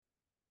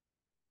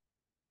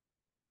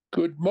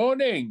Good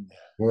morning.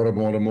 Môre,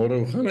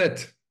 hoe gaan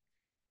dit?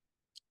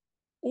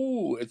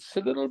 Oh, it's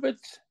a little bit,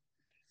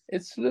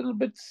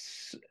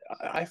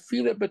 I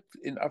feel a bit,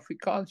 in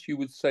Afrikaans, you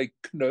would say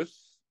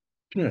knus.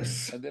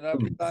 Knus. And then I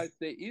realized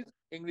there is an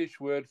English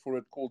word for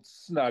it called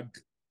snug.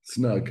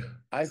 Snug.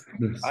 I,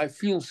 Knus. I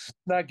feel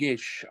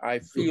snuggish. I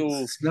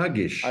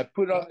Snuggish.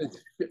 put on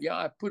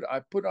I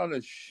put on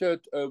a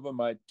shirt over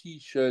my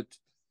t-shirt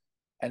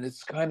and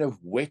it's kind of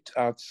wet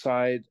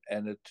outside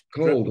and it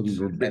Cold.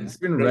 dripped and It's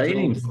been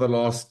raining drizzled. for the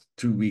last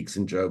 2 weeks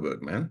in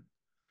Joburg, man.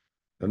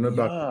 I don't know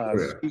about Yeah,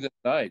 Victoria. through the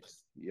night.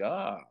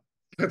 Yeah.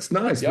 That's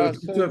nice, but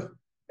Yeah, so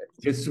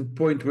it's to a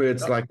point where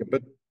it's like a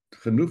bit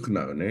genoeg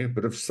now, né? A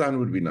bit of sun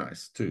would be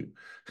nice too.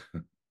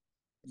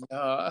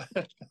 yeah.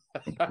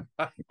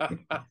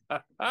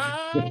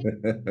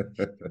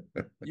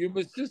 You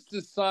must just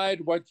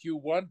decide what you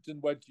want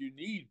and what you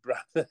need,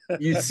 brother.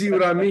 You see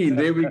what I mean?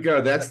 There we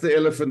go. That's the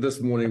elephant this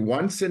morning.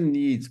 Wants and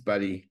needs,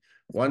 buddy.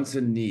 Wants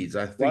and needs.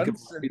 I think I've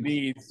Wants and been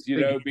needs,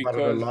 thinking about it a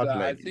because lot I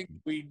lately. think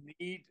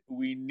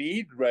we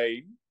need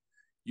rain.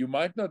 You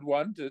might not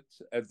want it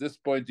at this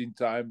point in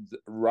time,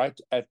 right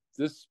at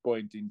this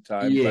point in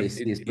time, but Yes,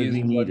 it yes, but is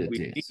we need what it, we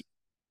yes. need.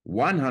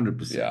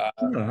 100%. Yeah,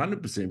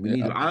 100%. We need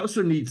yeah. it. I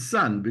also need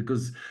sun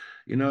because,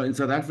 in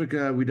South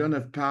Africa, we don't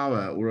have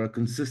power or a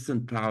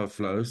consistent power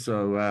flow.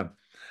 So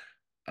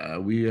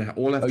we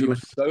all have Oh, to your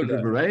make alternative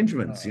solar.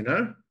 arrangements, Yeah. you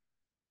know?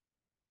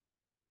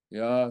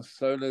 Yeah,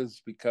 solar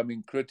is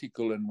becoming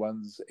critical in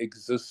one's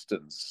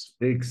existence.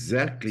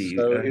 Exactly.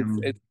 So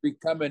it's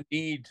become a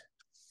need.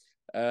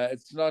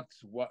 It's not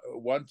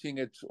wanting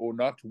it or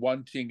not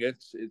wanting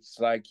it. It's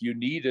like you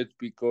need it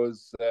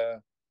because,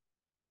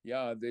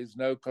 yeah, there's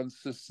no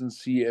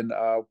consistency in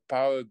our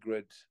power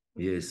grid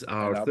Yes, and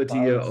our our power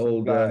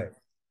 30-year-old supply.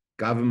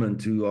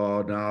 government who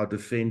are now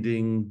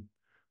defending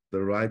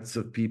the rights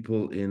of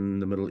people in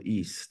the Middle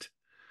East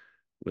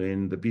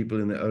when the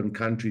people in their own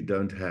country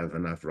don't have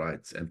enough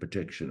rights and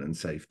protection and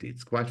safety.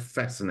 It's quite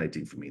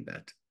fascinating for me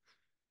that.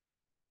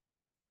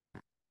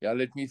 Yeah,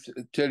 let me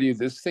tell you,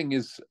 this thing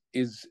is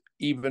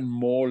even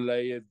more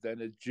layered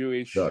than a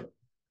Jewish Yeah.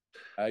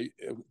 uh,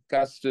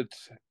 custard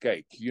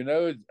cake. You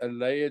know, a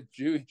layered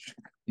Jewish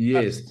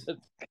Yes. custard.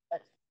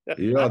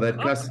 Yeah, that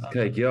custard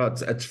cake. Yeah,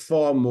 it's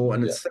far more,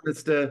 and Yeah, it's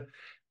sinister,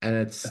 and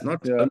it's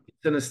not yeah. only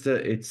sinister.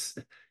 It's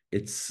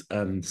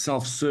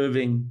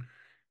self-serving.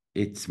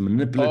 It's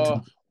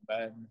manipulative. Oh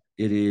man,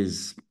 It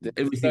is there's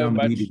everything so I'm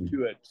much reading.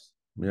 to it.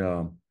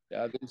 Yeah,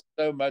 Yeah, there's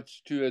so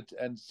much to it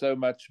and so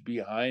much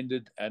behind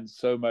it and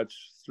so much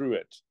through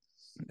it.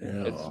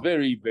 It's yeah,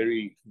 very,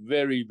 very,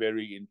 very,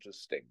 very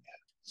interesting.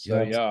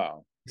 So yeah. yeah,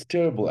 It's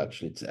terrible,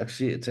 actually.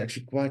 It's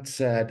actually quite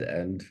sad.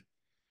 And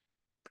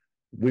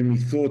when we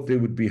thought there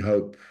would be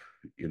hope,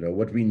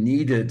 what we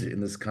needed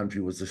in this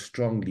country was a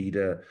strong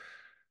leader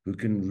who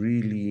can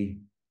really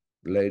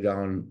lay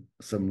down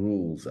some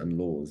rules and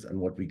laws. And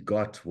what we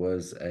got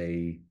was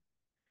a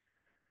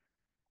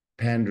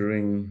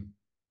pandering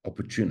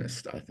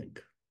opportunist, I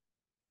think.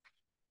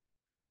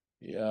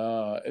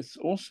 yeah. It's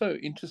also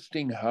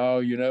interesting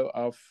how,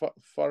 our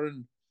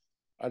foreign,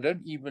 I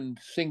don't even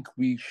think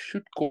we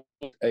should call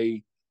it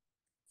a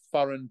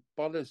foreign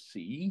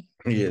policy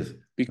Yes. No.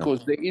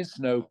 because there is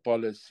no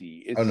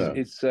policy. Oh, It's no.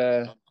 it's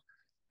a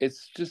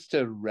it's just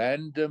a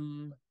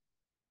random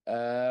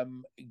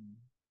um,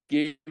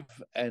 give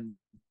and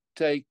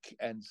take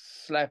and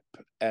slap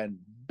and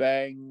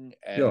bang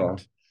Yeah.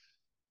 and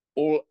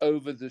all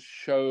over the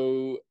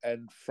show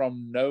and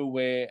from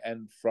nowhere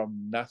and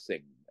from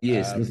nothing.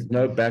 Yes. There's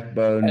no And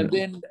backbone.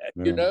 then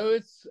Yeah.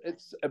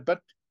 it's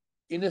but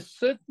in a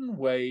certain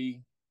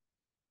way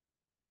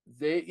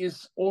there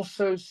is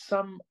also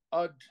some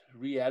odd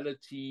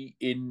reality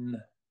in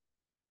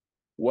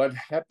what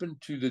happened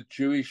to the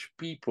Jewish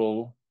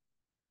people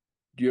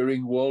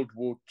during World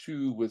War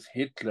II with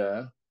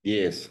Hitler,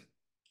 Yes.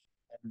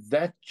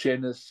 that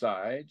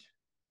genocide,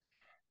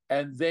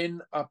 and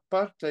then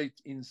apartheid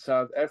in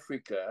South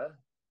Africa,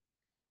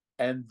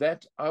 and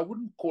that I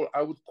would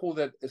call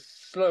that a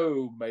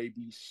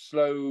maybe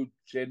slow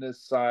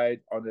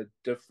genocide on a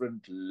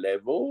different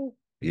level.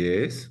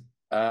 Yes.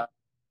 Uh,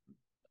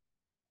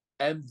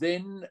 and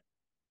then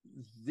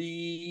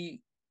the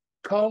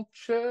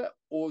culture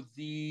or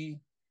the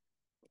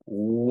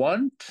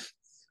want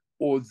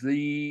or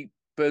the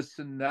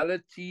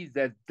personality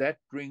that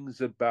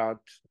brings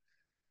about.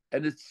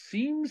 And it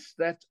seems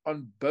that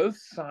on both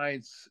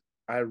sides,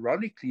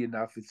 ironically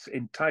enough, it's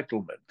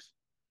entitlement.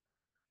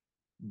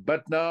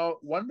 But now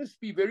one must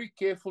be very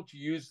careful to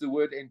use the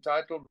word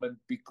entitlement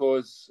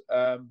because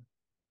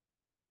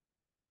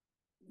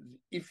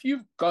if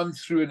you've gone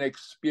through an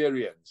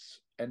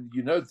experience, and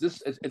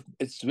this,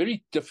 it's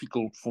very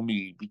difficult for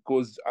me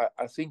because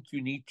I think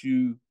you need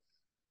to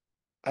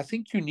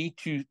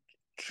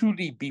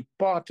truly be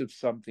part of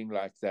something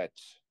like that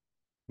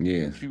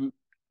Yes. to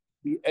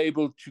be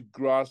able to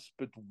grasp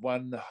it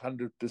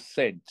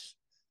 100%.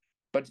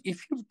 But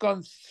if you've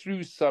gone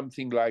through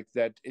something like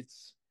that,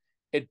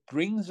 it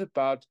brings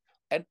about,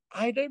 and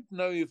I don't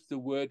know if the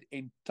word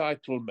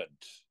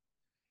entitlement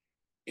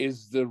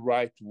is the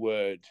right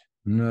word.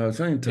 No, it's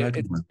not It's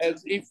entitlement.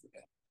 as if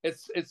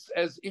it's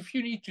as if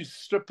you need to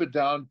strip it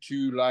down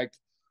to like,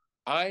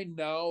 I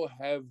now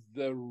have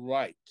the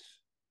right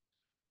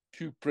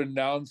to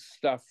pronounce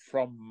stuff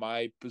from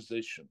my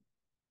position.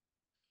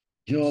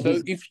 Yeah,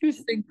 So if you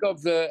think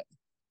of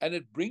and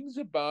it brings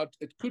about,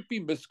 it could be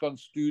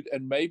misconstrued,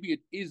 and maybe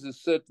it is a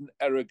certain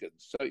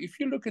arrogance. So if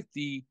you look at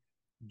the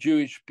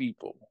Jewish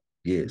people,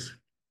 yes,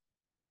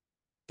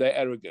 they're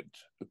arrogant,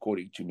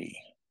 according to me.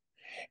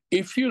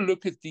 If you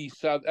look at the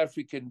South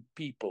African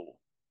people,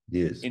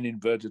 yes, in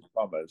inverted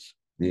commas,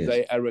 yes.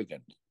 they're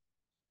arrogant.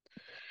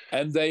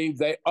 And they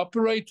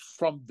operate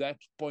from that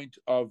point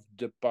of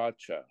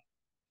departure.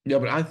 Yeah,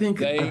 but I They,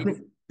 think,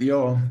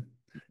 yeah,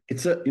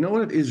 it's a, you know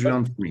what it is, but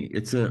Rian, for me?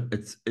 It's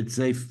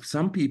a,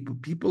 some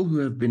people who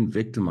have been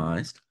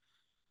victimized,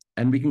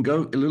 and we can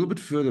go a little bit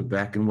further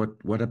back. And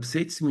what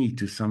upsets me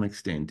to some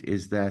extent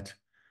is that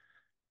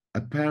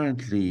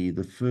apparently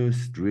the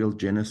first real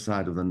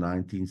genocide of the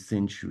 19th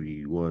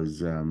century was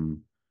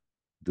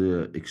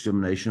the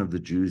extermination of the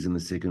Jews in the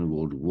Second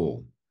World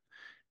War.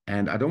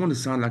 And I don't want to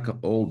sound like an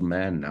old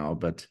man now,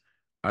 but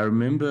I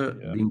remember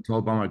yeah, being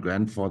told by my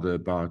grandfather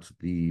about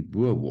the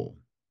Boer War,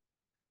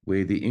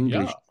 where the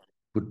English yeah,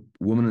 put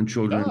women and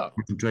children in yeah,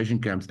 concentration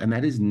camps, and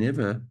that is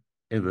never,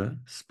 ever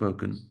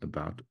spoken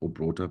about or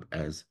brought up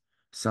as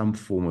some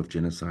form of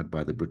genocide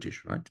by the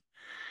British, right?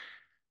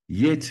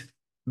 Yet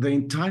the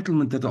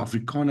entitlement that the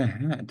Afrikaner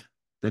had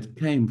that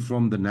came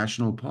from the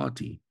National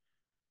Party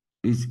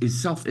is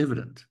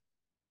self-evident.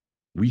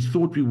 We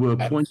thought we were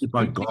appointed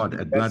by absolutely. God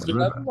at That's Blood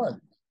another River.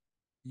 one.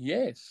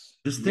 Yes,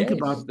 Just think yes,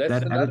 about that's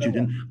that another attitude.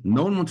 one. And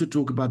no one wants to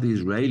talk about the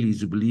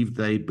Israelis who believe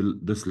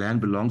this land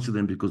belongs to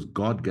them because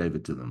God gave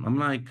it to them. I'm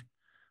like,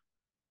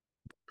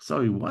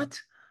 sorry, what?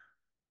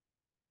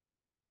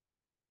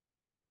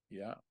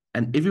 Yeah,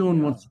 And everyone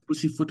yeah, wants to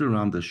pussyfoot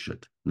around this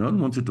shit. No one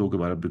wants to talk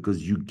about it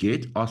because you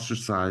get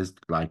ostracized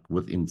like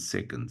within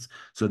seconds.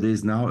 So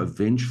there's now a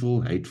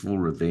vengeful, hateful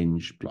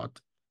revenge plot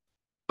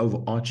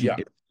overarching yeah,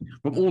 everything,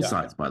 from all yeah.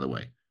 sides, by the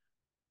way.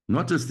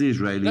 Not just the No,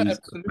 Israelis,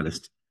 absolutely.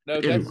 Palestinians, No,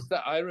 that's everyone.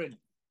 the irony.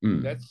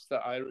 Mm. That's the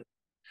irony.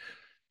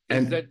 Is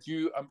And that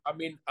you? I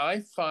mean,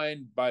 I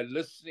find by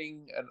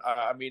listening, and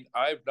I mean,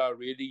 I've now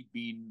really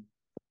been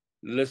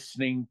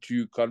listening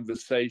to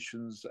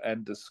conversations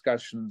and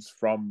discussions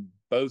from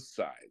both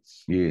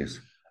sides, yes,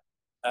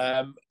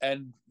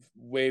 and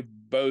where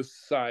both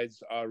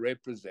sides are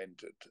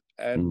represented.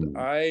 And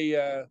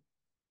mm.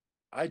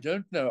 I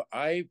don't know.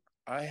 I'm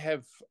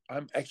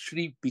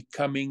actually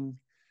becoming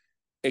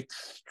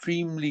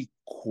extremely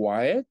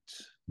quiet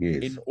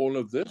Yes, in all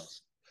of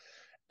this.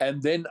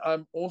 And then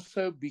I'm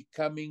also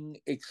becoming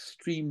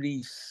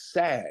extremely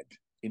sad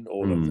in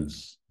all of mm.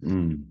 this, Mm.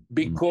 Mm.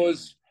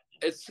 because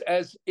it's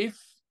as if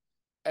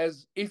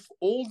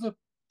all the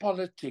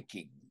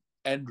politicking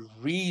and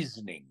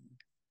reasoning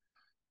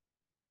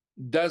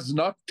does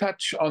not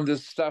touch on the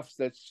stuff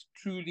that's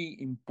truly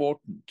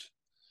important.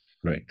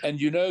 Right. And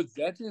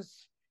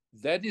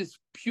that is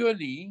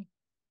purely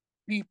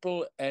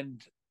people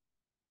and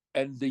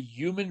the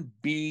human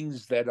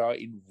beings that are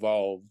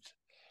involved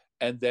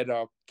and that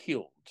are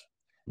killed,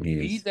 be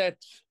Yes. that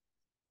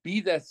be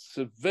that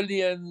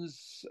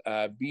civilians,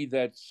 be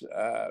that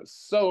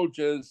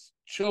soldiers,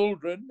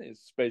 children,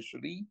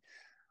 especially.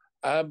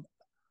 Um,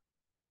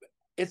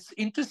 it's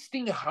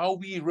interesting how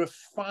we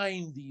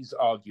refine these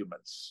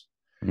arguments.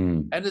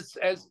 Mm. And it's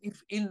as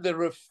if in the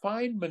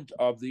refinement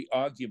of the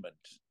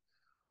argument,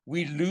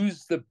 we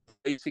lose the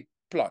basic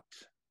plot,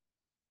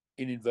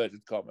 in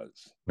inverted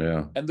commas.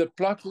 Yeah. And the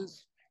plot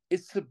is,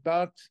 it's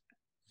about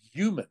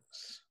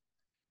humans.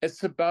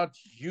 It's about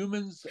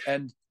humans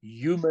and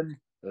human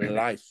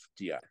life,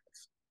 dear.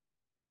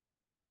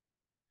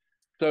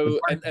 But So,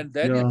 and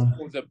that is yeah.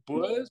 for the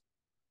Boers,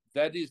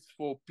 that is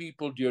for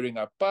people during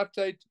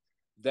apartheid,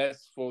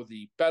 that's for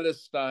the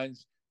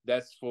Palestinians,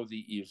 that's for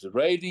the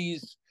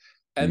Israelis.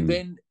 And Mm.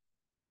 then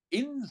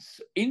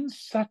in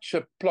such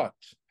a plot,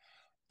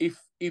 if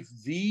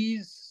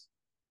these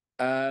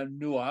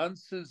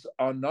nuances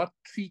are not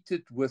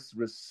treated with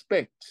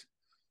respect,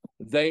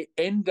 they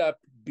end up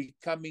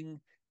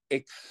becoming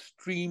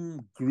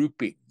extreme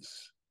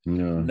groupings.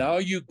 Yeah. Now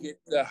you get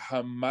the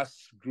Hamas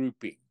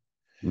grouping.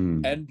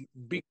 Mm. And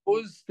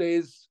because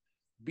there's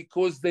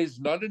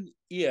not an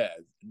ear,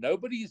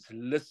 nobody's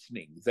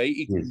listening. They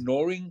Yes.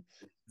 ignoring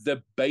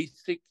the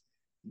basic,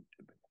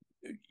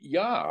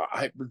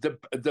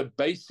 the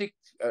basic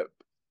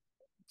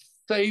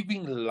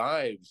saving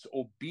lives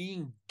or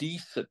being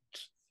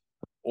decent,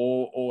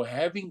 or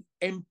having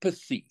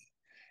empathy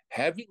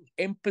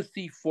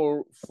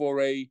for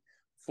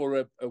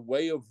a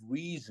way of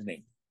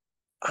reasoning.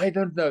 I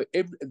don't know.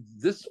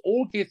 This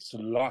all gets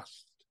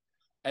lost.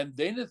 And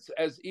then it's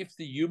as if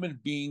the human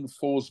being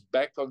falls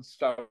back on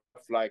stuff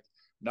like,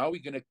 now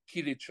we're going to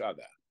kill each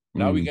other.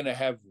 Now we're Mm. going to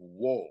have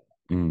war,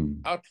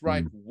 Mm.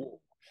 outright Mm. war.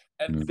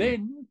 And Yeah.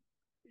 then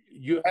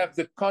you have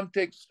the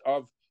context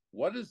of,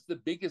 what is the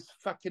biggest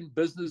fucking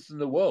business in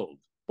the world?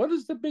 What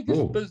is the biggest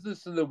War.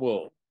 business in the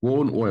world?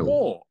 War and oil.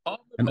 War,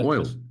 And armament.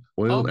 oil.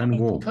 Oil and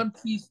Armament war.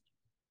 countries,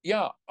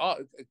 yeah,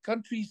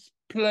 countries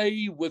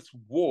play with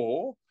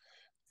war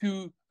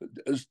to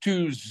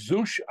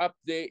zoosh up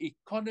their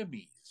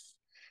economies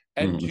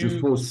and To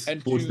force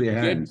to their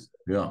get hand.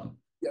 Yeah.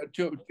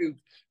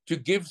 to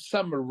give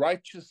some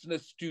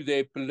righteousness to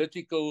their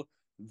political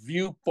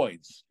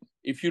viewpoints.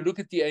 If you look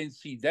at the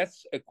ANC,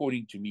 that's,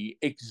 according to me,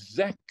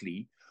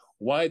 exactly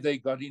why they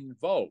got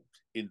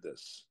involved in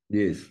this.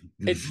 Yes.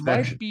 It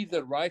might be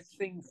the right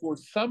thing for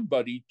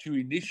somebody to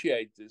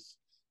initiate this,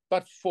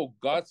 but for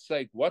God's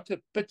sake, what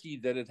a pity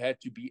that it had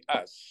to be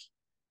us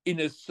in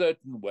a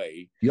certain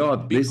way.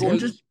 Yeah, there's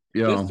interest.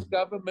 Because Yeah.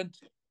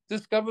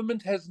 this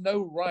government has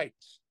no right.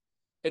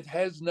 It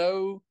has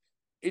no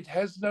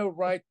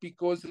right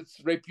because its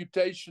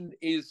reputation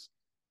is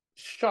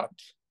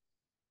shot.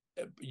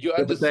 You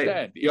Yeah, but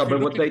understand? If you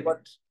look at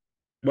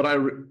what I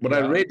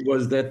yeah, read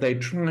was that they're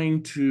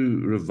trying to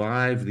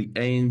revive the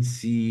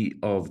ANC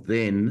of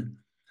then,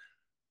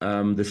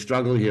 the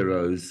struggle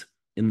heroes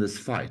in this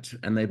fight,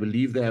 and they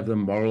believe they have the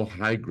moral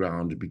high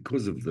ground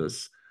because of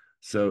this.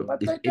 So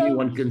but if they don't.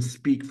 anyone can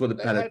speak for the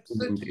They had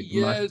Palestinians, 30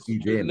 it must years be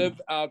to them.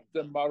 live out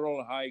the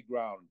moral high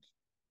ground,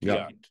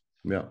 Yeah, Theart.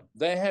 yeah,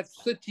 They had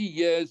 30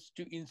 years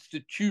to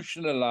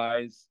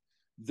institutionalize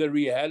the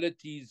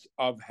realities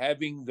of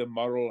having the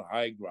moral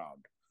high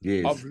ground,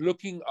 of yes,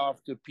 looking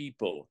after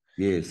people.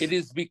 yes, It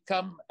has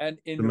become an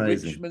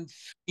amazing. enrichment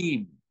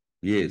scheme.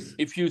 Yes,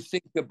 If you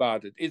think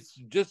about it, it's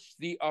just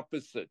the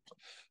opposite.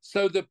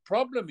 So the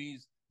problem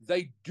is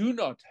they do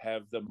not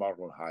have the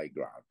moral high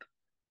ground.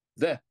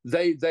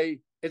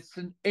 It's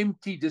an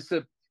empty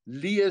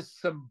Leah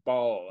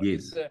symbol.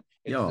 yes, It's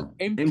yeah, an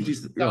empty empty,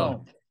 yeah,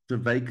 sound. it's a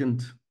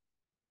vacant,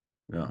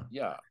 yeah.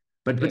 Yeah.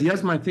 But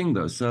here's my thing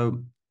though.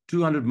 So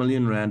 200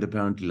 million rand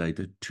apparently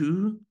later,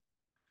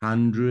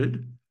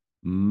 200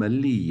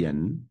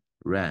 million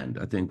rand,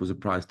 I think was a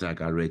price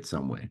tag I read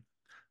somewhere.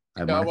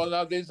 I Yeah, might. well,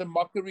 now there's a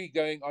mockery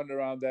going on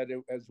around that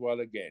as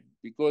well again,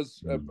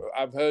 because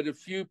I've heard a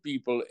few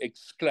people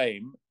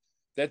exclaim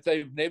that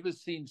they've never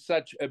seen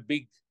such a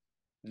big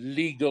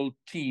legal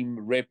team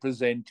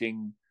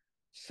representing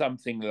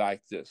something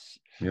like this.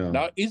 Yeah.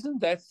 Now, isn't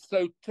that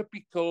so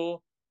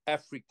typical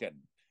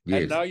African?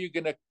 And Yes. now you're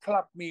going to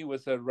clap me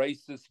with a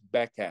racist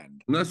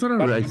backhand. No, it's not a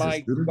But racist. my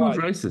It's not God,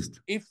 racist.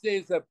 if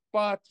there's a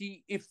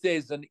party, if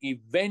there's an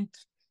event,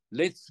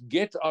 let's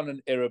get on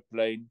an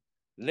aeroplane.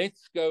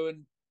 Let's go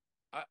and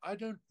I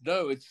don't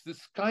know. It's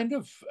this kind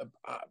of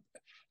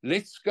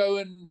let's go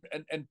and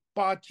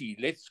party.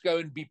 Let's go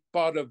and be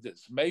part of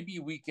this. Maybe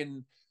we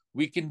can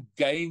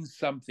gain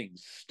something,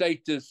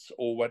 status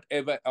or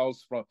whatever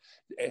else from.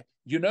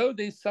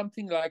 There's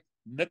something like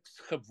niks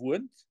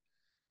gewoond.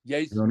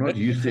 Jy's You're not niks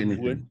used to gewoond.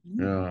 anything.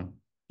 Yeah.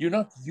 You're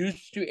not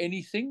used to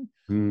anything.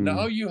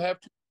 Now you have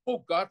to,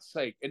 for God's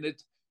sake. And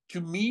it,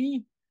 to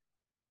me,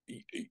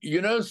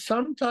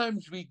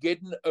 sometimes we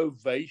get an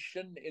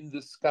ovation in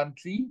this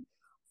country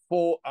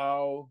for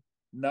our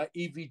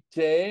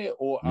naivete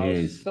or our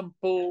Yes.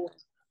 simple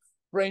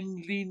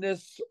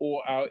friendliness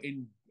or our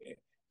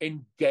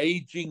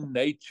engaging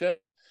nature,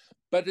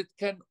 but it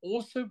can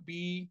also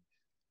be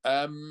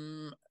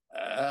um,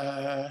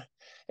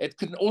 it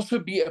can also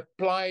be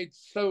applied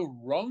so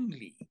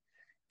wrongly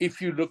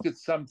if you look at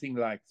something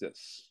like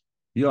this.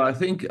 Yeah, I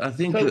think So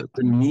that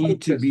the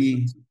need to focus,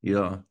 be,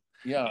 yeah,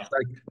 yeah, it's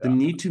like the yeah.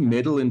 need to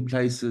meddle in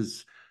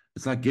places.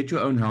 It's like get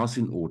your own house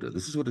in order.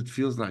 This is what it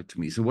feels like to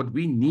me. So what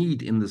we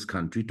need in this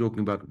country,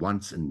 talking about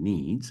wants and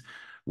needs,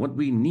 what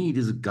we need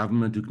is a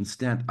government who can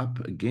stand up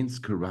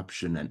against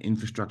corruption and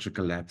infrastructure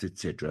collapse,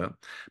 etc.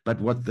 But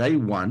what they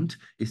want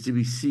is to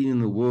be seen in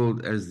the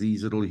world as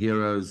these little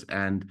heroes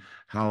and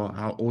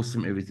how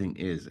awesome everything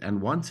is. And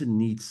wants and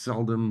needs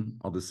seldom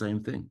are the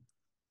same thing.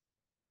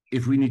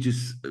 If we need to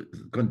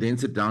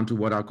condense it down to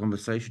what our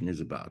conversation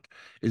is about,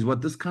 is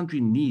what this country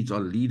needs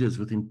are leaders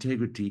with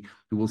integrity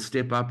who will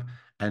step up.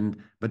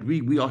 But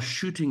we are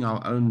shooting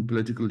our own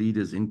political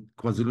leaders in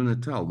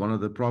KwaZulu-Natal, one of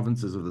the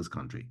provinces of this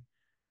country,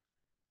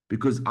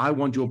 because I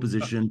want your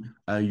position.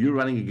 You're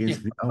running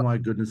against me. Oh my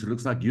goodness, it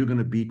looks like you're going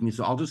to beat me.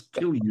 So I'll just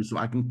kill you so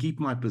I can keep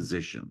my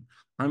position.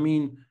 I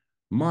mean,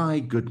 my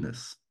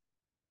goodness.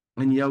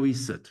 And here we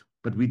sit,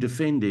 but we're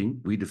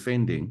defending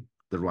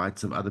the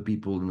rights of other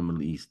people in the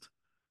Middle East.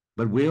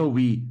 But where are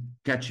we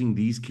catching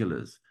these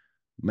killers,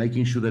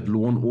 making sure that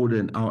law and order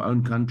in our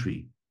own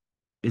country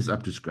is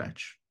up to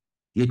scratch?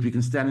 Yet we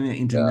can stand in an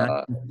Yeah,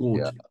 international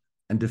court yeah.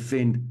 and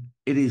defend.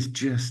 It's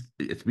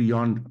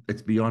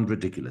beyond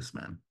ridiculous,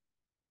 man.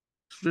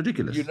 It's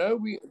ridiculous.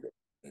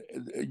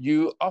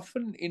 You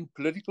often in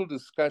political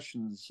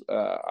discussions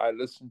I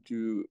listen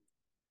to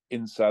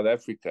in South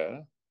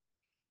Africa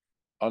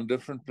on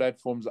different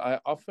platforms, I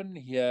often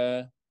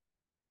hear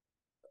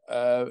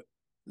uh,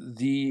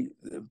 the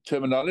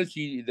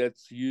terminology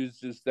that's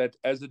used is that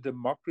as a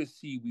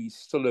democracy, we're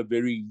still a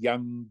very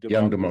young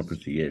Young democracy.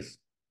 democracy, yes.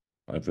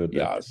 I've heard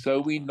Yeah, that.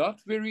 so we're not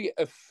very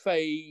au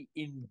fait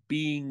in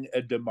being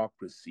a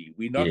democracy.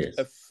 We're not au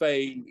Yes.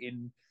 fait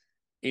in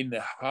in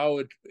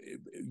how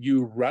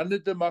you run a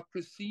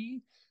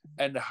democracy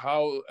and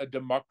how a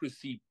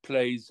democracy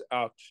plays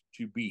out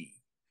to be.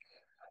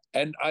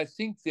 And I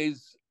think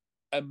there's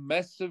a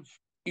massive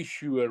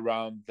issue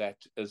around that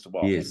as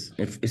well. Yes,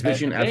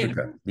 especially in And then,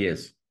 Africa.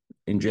 Yes,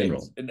 in yes,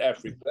 general. in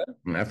Africa.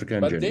 In Africa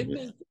in But general. then Yes.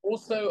 there's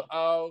also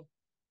our,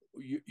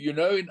 you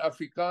know, in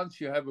Afrikaans,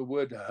 you have a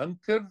word,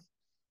 hunker.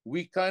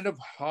 We kind of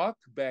hark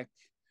back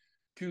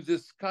to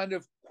this kind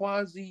of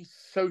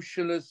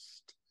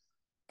quasi-socialist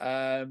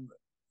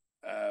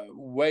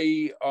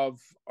way of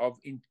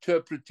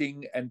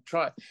interpreting and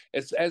try.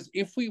 It's as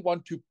if we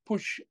want to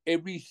push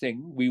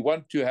everything. We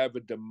want to have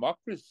a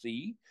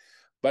democracy,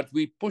 but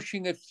we're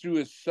pushing it through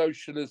a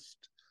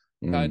socialist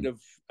kind of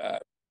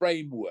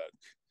framework.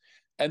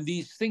 And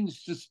these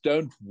things just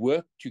don't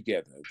work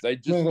together. They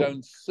just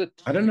don't sit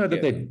I don't know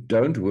that they together.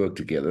 don't work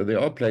together. There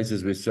are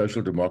places where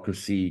social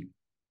democracy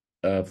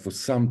for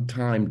some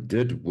time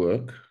did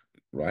work,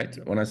 right?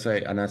 I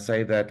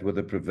say that with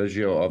the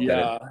proviso of that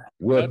it Yeah.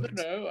 worked,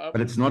 No, I'm but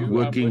with it's not you. I'm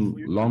with working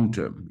you. long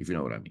term, if you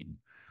know what I mean.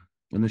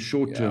 In the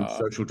short term, Yeah.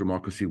 social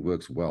democracy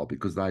works well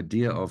because the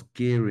idea of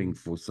caring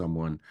for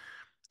someone,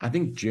 I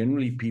think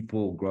generally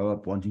people grow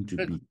up wanting to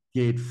be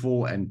cared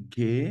for and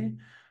care.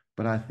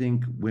 But I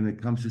think when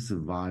it comes to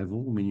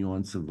survival, when you're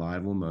on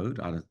survival mode,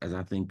 as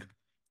I think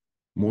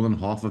more than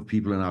half of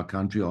people in our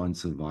country are in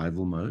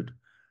survival mode,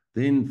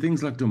 then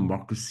things like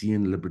democracy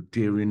and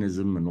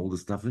libertarianism and all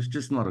this stuff is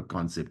just not a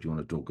concept you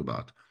want to talk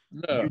about.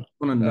 You No,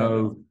 want to no.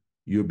 know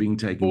you're being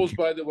taken Falls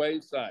care by the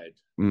wayside.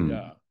 of.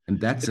 Yeah. And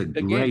that's a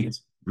Again, great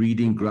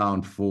breeding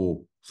ground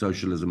for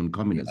socialism and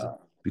communism yeah,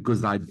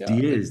 because the yeah.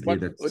 idea is there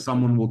that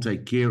someone will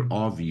take care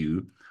of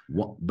you.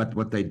 But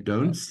what they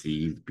don't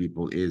see,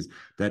 people, is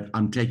that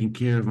I'm taking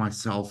care of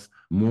myself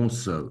more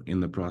so in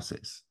the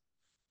process.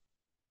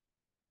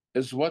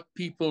 Is what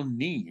people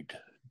need,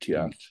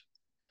 Theart.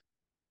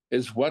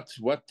 Is what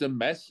the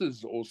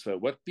masses also,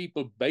 what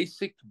people,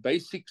 basic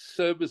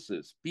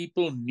services.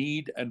 People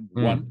need and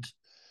want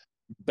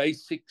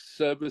basic Yes,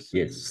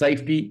 services.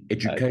 safety,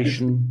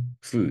 education,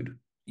 food,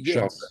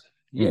 shelter.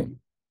 Yes,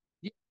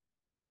 yes.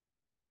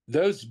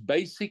 Those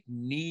basic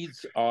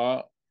needs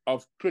are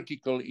of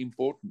critical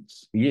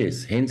importance.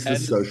 Yes, hence the And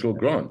social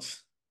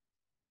grants.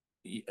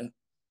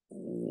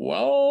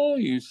 well,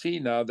 you see,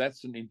 now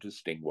that's an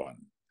interesting one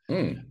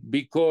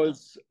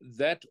because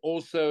that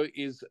also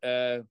is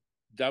a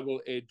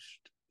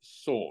double-edged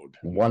sword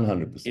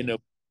 100%.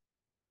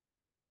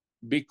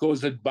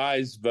 because it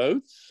buys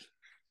votes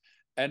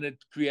and it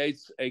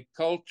creates a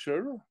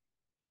culture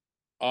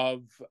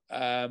of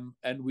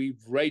and we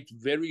rate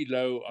very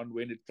low on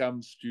when it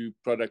comes to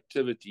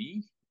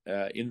productivity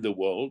in the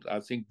world. I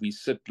think we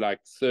sit like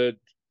third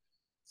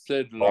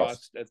Cost.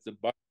 last at the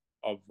bottom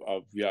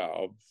of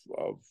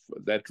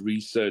that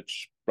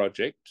research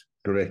project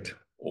Correct.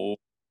 or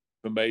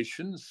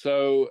information.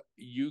 So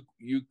you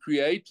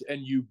create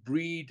and you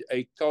breed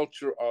a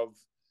culture of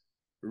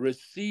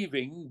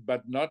receiving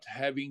but not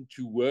having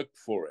to work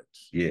for it.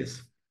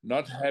 Yes.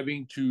 Not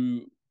having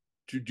to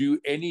do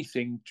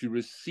anything to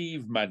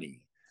receive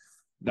money.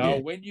 Now,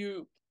 Yeah.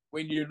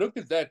 when you look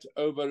at that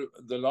over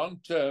the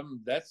long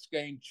term, that's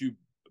going to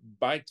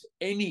bite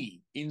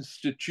any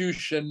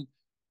institution,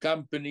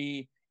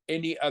 company,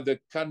 any other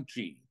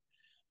country.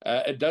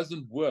 It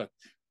doesn't work.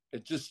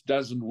 It just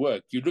doesn't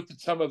work. You look at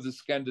some of the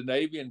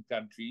Scandinavian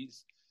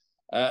countries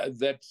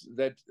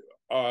that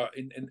are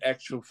in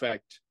actual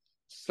fact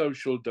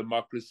social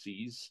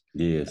democracies,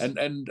 Yes.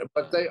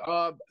 but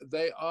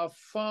they are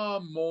far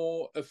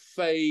more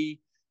affay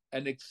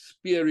and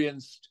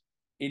experienced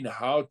in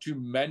how to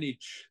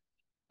manage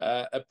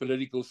a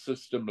political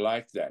system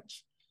like that.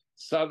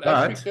 South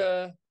But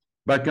Africa,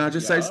 but can I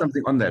just say yeah,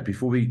 something on that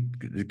before we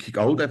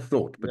hold that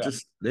thought? But yeah,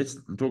 just let's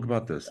talk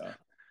about this. yeah,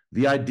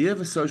 The idea of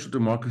a social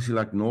democracy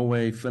like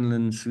Norway,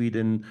 Finland,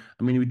 Sweden,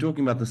 I mean, we're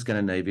talking about the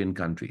Scandinavian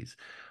countries.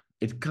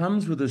 It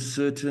comes with a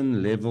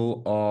certain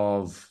level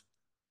of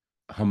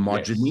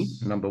homogeny.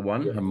 yes, Number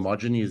one, yes,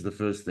 homogeny is the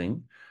first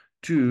thing.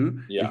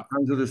 Two, yeah, it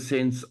comes with a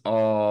sense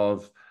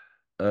of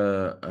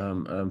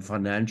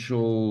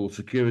financial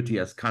security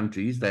as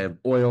countries. They have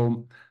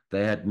oil,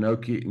 they had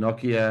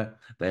Nokia,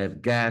 they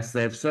have gas,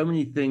 they have so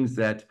many things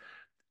that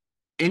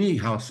any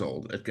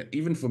household,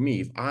 even for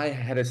me, if I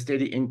had a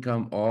steady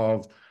income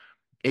of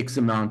X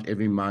amount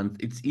every month,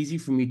 it's easy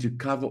for me to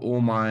cover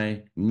all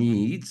my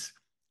needs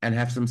and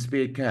have some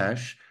spare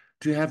cash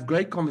to have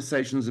great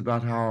conversations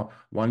about how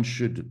one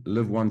should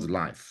live one's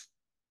life,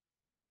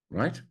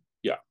 right?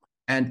 yeah,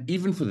 And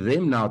even for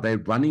them now, they're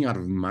running out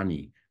of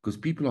money because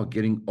people are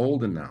getting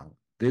older now.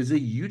 There's a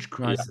huge yeah.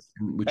 crisis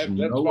in which That's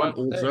no why one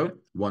I'm saying also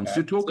wants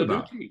to talk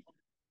about. absolutely.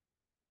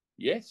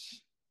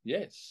 Yes,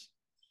 yes.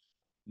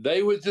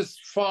 They were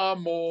just far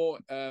more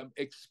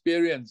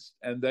experienced,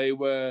 and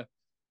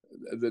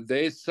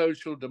their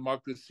social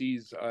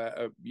democracies,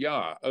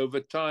 over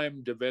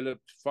time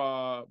developed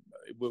far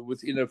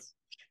within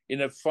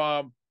in a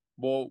far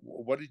more.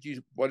 What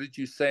did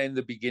you say in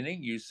the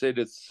beginning? You said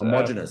it's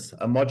Homogenous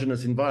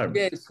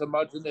environment. yes,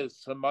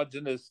 homogeneous.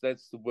 Homogeneous.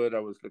 That's the word I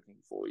was looking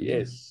for. Yeah.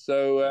 Yes.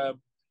 So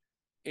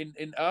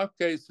in our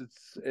case,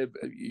 it's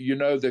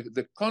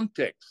the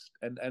context,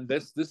 and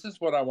this is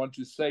what I want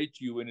to say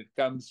to you when it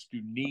comes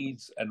to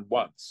needs and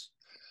wants.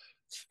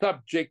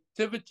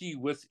 Subjectivity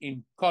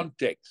within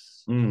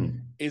context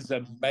is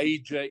a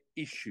major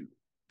issue.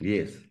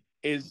 Yes.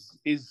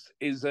 Is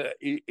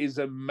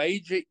a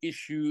major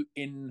issue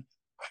in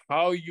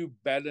how you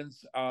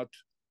balance out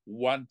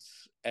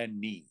wants and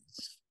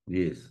needs.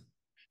 Yes.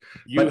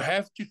 You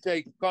have to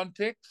take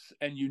context,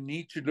 and you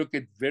need to look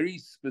at very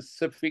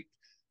specific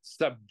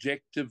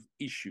subjective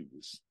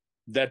issues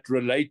that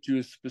relate to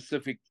a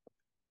specific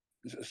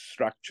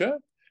structure,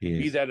 be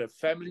Yes. that a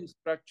family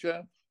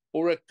structure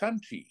or a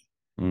country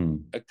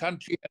and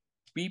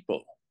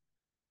people.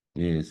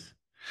 Yes.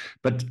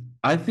 But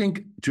I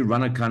think to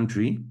run a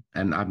country,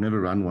 and I've never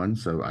run one,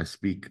 so I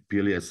speak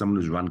purely as someone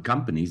who's run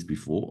companies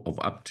before of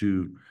up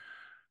to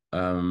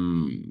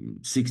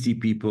 60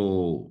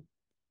 people,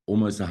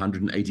 almost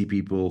 180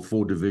 people,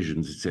 4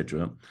 divisions,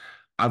 etc.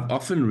 I've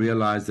often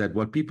realized that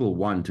what people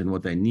want and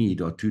what they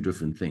need are 2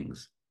 different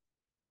things.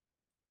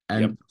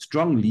 And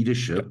strong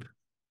leadership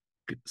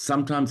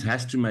sometimes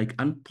has to make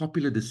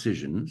unpopular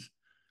decisions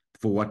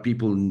for what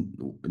people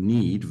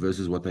need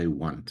versus what they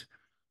want.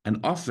 And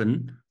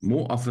often,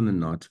 more often than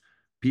not,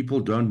 people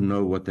don't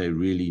know what they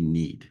really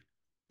need,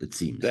 it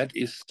seems. That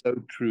is so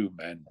true,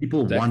 man.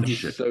 People want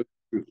shit. So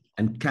true.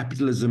 And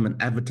capitalism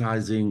and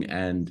advertising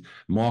and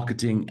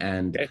marketing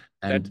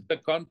that's the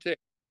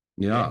context.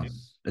 Yeah,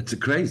 yes. It's a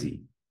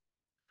crazy.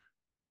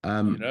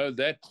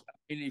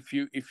 If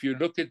you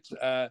look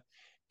at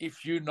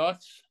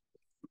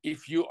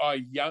if you are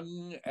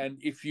young and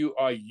if you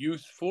are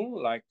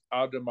youthful, like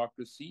our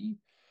democracy,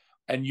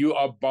 and you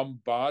are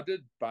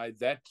bombarded by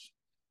that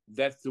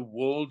the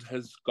world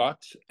has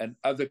got and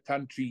other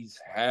countries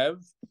have,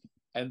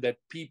 and that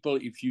people,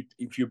 if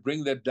you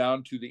bring that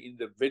down to the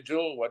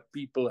individual, what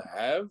people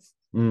have,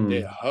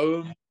 their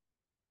home,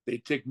 their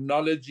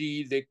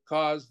technology, their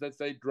cars that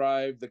they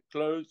drive, the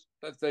clothes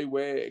that they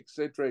wear,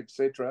 etc.,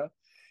 etc.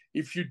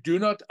 If you do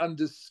not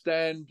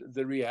understand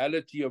the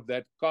reality of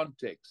that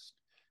context,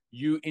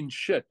 you in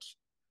shit,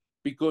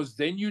 because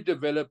then you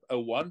develop a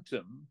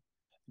wantum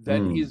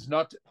that is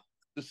not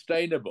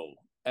sustainable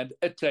and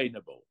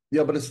attainable.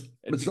 Yeah, but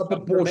it's not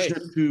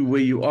proportionate to where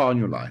you are in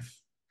your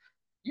life.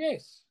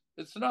 Yes,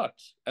 it's not.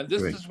 And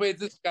this is where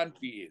this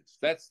country is.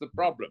 That's the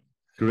problem.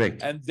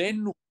 Correct. And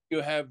then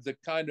you have the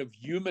kind of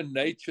human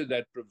nature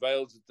that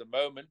prevails at the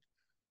moment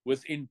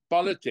within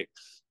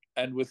politics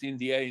and within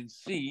the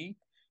ANC.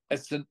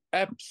 It's an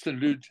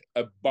absolute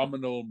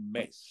abominable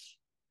mess.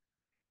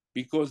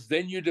 Because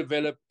then you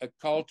develop a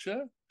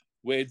culture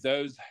where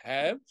those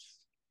have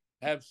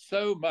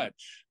so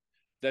much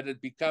that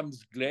it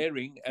becomes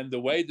glaring, and the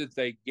way that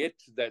they get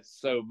that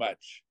so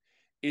much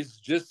is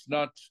just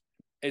not,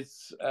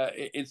 it's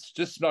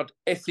just not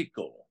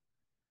ethical.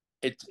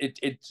 It's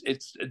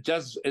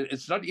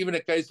not even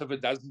a case of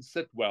it doesn't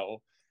sit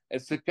well.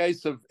 It's a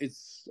case of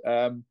it's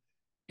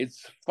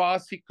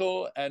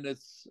farcical and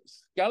it's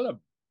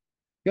scallop.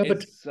 Yeah,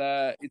 but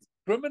it's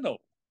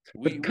criminal.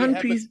 We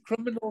have a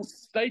criminal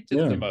state at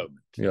the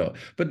moment. Yeah,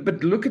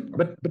 but look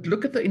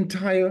at the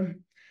entire.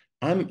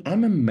 I'm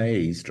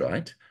amazed,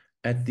 right,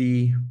 at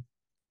the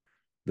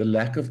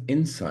lack of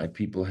insight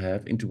people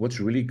have into what's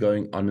really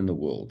going on in the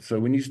world. So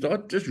when you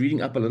start just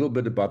reading up a little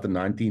bit about the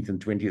 19th and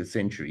 20th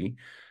century,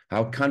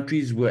 how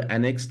countries were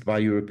annexed by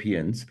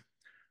Europeans,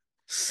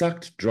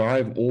 sucked dry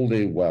of all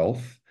their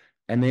wealth,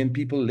 and then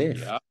people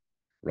left,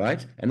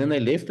 right? And then they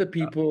left the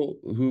people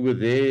who were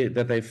there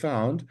that they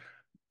found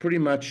pretty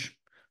much.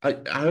 I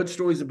heard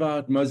stories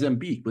about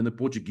Mozambique when the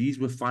Portuguese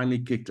were finally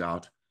kicked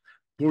out,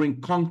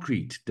 pouring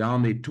concrete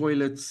down their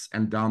toilets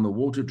and down the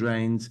water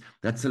drains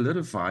that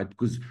solidified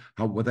because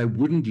they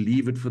wouldn't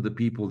leave it for the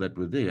people that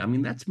were there. I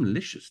mean, that's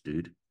malicious,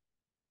 dude.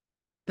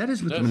 That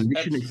is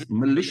with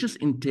malicious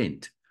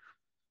intent.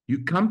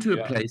 You come to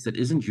a place that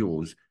isn't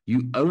yours,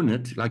 you own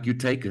it, like you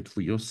take it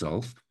for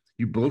yourself,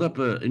 you build up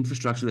an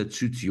infrastructure that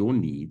suits your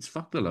needs,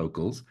 fuck the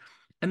locals,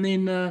 and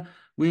then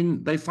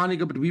when they finally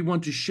go, but we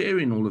want to share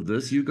in all of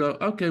this, you go,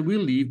 okay, we'll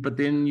leave, but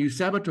then you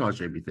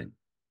sabotage everything.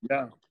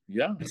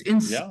 It's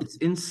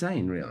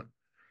insane, Rehaan.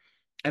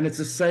 And it's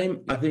the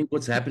same, I think,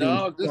 what's happening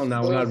now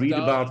when I read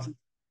about,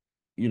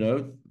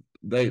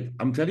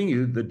 I'm telling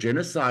you, the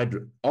genocide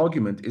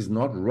argument is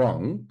not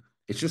wrong.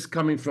 It's just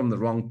coming from the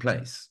wrong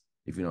place,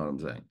 if you know what I'm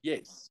saying.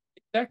 Yes,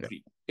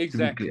 exactly. Yeah.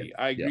 Exactly.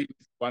 I agree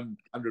with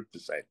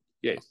 100%.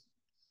 Yes.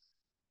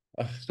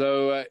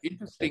 So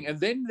interesting. And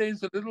then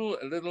there's a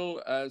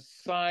little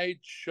side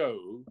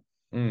show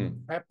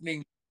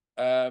happening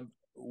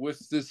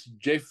with this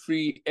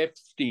Jeffrey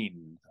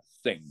Epstein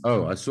thing.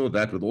 Oh, I saw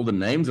that with all the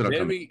names that are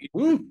coming.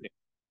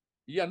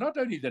 Yeah, not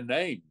only the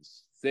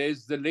names.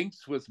 There's the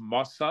links with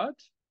Mossad,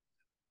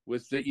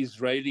 with the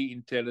Israeli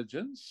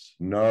intelligence.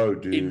 No,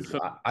 dude.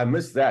 I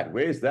missed that.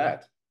 Where's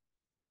that?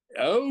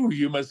 Oh,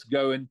 you must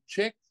go and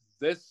check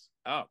this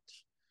out.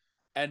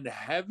 And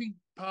having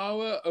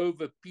power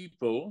over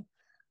people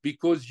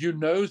because you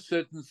know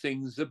certain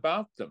things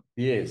about them.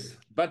 Yes.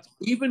 But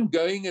even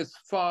going as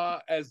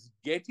far as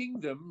getting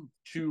them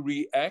to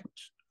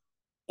react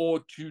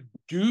or to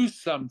do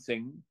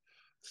something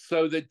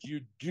so that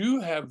you do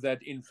have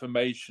that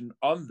information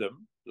on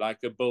them, like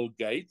a Bill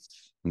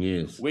Gates,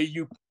 Yes. where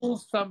you pull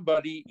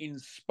somebody in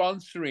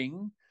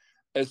sponsoring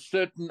a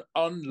certain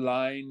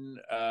online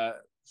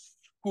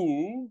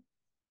school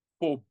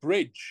for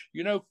bridge,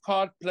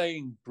 card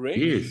playing Yes.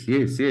 bridge,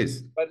 Yes.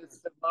 Yes. but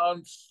it's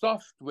around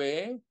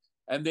software,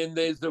 and then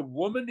there's a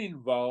woman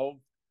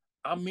involved.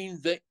 I mean,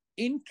 the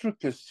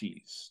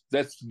intricacies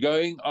that's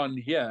going on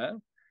here.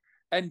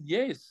 And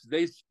yes,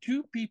 there's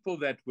 2 people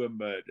that were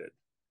murdered.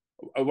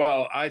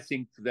 Well, I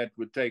think that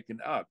were taken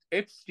out.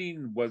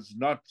 Epstein was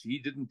not, he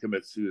didn't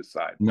commit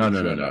suicide, No, for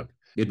no, no, sure no. not.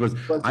 It was,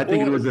 It was I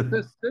think it all was a,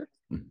 assisted.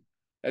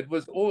 It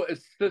was all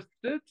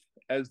assisted,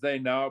 as they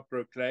now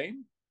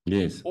proclaim,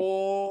 yes.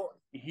 or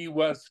he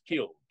was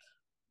killed.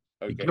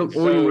 Okay, Or he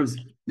so was,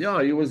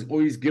 yeah, he was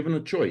always given a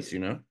choice,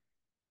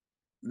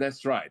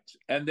 that's right.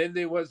 And then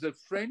there was a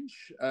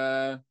French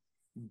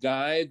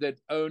guy that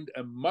owned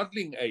a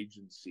modeling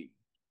agency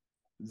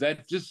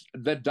that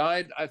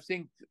died, I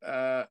think,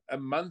 a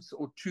month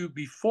or 2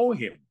 before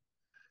him,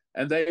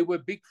 and they were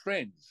big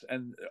friends.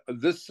 And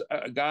this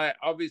guy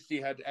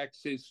obviously had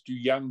access to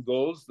young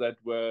girls that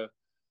were up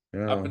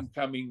Yeah. and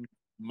coming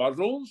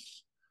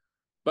models.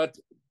 But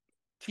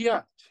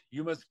Theart,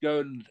 you must go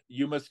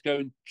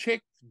and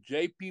check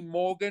J.P.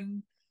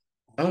 Morgan,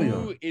 Oh, yeah.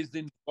 who is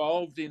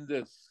involved in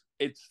this.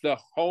 It's the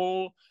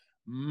whole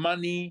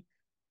money,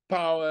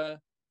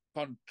 power,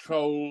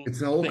 control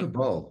It's a whole thing.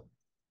 cabal,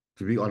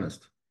 to be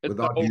honest, It's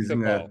the without whole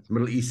using a cabal.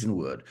 Middle Eastern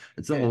word.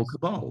 It's a whole Yes.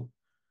 cabal.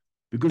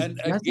 Because And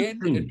that's the again,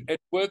 thing. it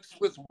works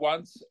with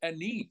wants and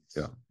Yeah, needs.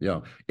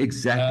 yeah,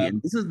 exactly. And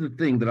Um, this is the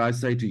thing that I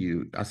say to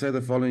you. I say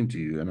the following to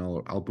you, and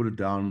I'll put it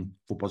down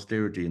for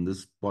posterity in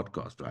this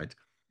podcast, right?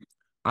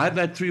 I've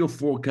had 3 or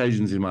 4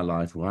 occasions in my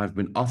life where I've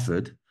been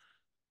offered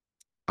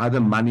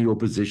either money or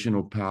position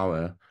or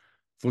power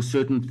for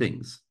certain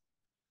things.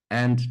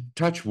 And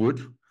touch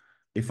wood,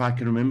 if I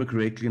can remember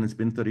correctly, and it's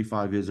been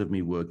 35 years of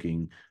me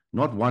working,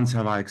 not once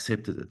have I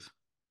accepted it.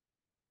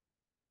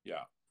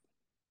 yeah.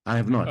 I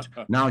have not.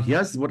 Now,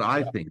 here's what I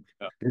Yeah. think.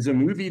 Yeah. There's a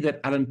movie that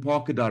Alan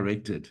Parker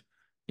directed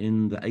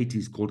in the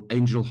 80s called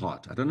Angel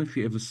Heart. I don't know if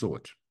you ever saw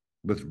it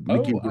with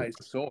Mickey Oh, I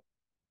Rourke. saw.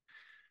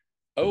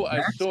 Oh, I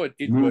That saw it.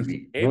 It was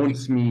movie heavy.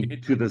 haunts me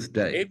It to was this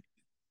day. heavy.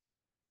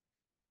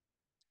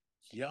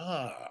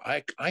 Yeah,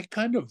 I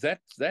kind of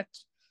that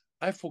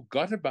I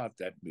forgot about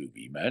that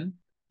movie, man.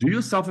 Do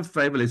yourself a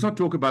favor. Let's not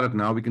talk about it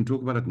now. We can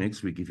talk about it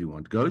next week if you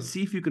want. Go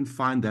see if you can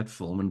find that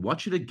film and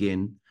watch it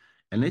again.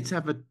 And let's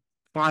have a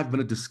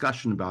 5-minute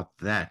discussion about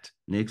that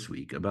next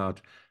week, about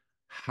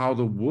how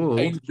the world,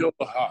 Angel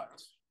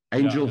Heart. Yeah,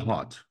 Angel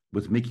Heart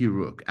with Mickey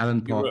Rourke, Alan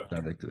you Parker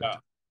were. directed it. Yeah,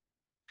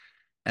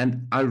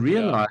 And I yeah.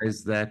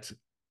 realize that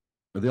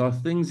there are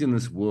things in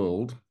this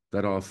world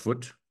that are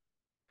afoot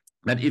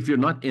that if you're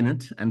not in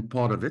it and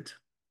part of it,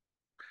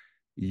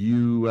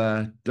 you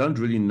don't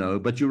really know,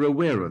 but you're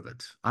aware of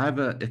it. I have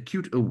an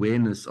acute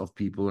awareness of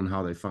people and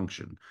how they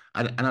function.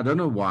 And I don't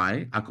know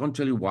why. I can't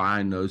tell you why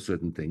I know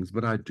certain things,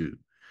 but I do.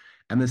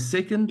 And the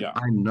second Yeah.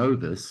 I know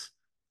this,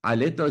 I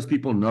let those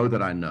people know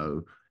that I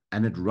know,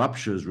 and it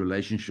ruptures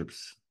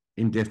relationships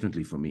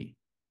indefinitely for me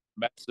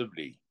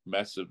Massively,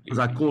 because massively.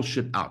 I call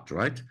shit out,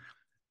 right?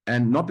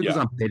 And not because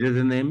Yeah. I'm better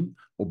than them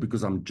or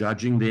because I'm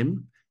judging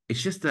them.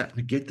 It's just that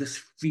I get this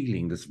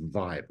feeling, this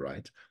vibe,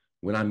 right?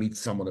 When I meet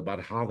someone about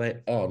how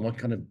they are and what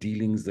kind of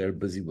dealings they're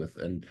busy with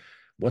and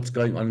what's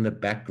going on in the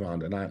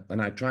background. And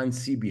I try and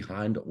see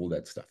behind all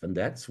that stuff. And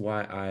that's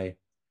why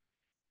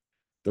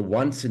the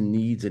wants and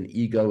needs and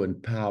ego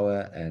and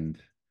power and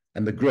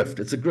the grift.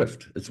 It's a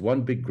grift. It's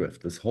one big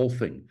grift. This whole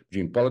thing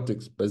between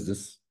politics,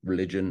 business,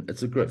 religion,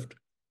 it's a grift.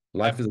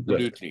 Life is a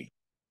grift. Absolutely.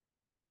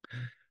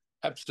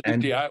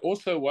 Absolutely. And I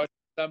also watched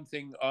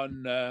something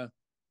on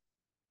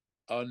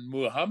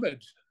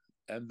Muhammad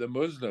and the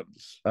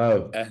Muslims.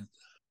 oh, And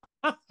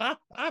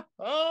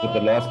with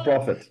the last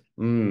prophet.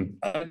 Mm.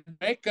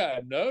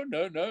 Mecca. No,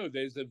 no, no.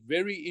 There's a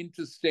very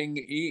interesting,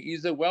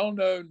 he's a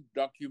well-known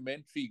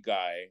documentary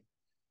guy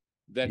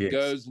that Yes.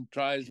 goes and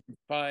tries to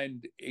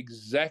find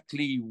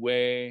exactly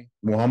where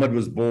Muhammad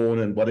was born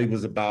and what he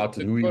was about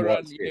and the who he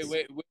Quran, was. yeah,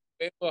 Yes.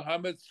 where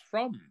Muhammad's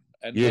from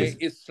and where Yes.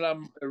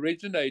 Islam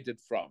originated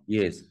from.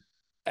 Yes.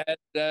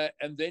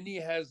 And then he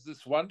has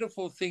this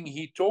wonderful thing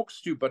he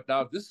talks to. But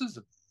now this is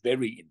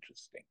very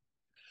interesting.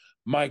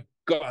 My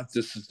God,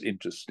 this is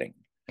interesting.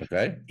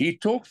 Okay. He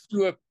talks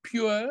to a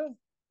pure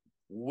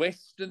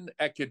Western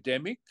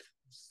academic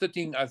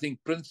sitting, I think,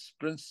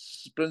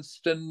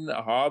 Princeton,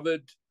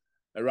 Harvard,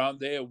 around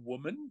there, a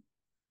woman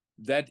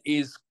that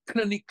is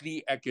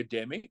clinically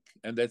academic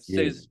and that Yes.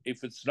 says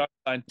if it's not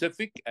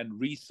scientific and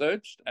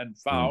researched and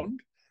Mm. found,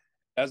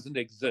 doesn't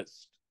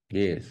exist.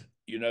 Yes.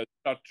 It's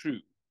not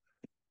true.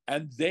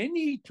 And then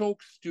he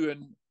talks to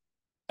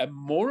a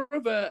more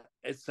of a,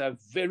 it's a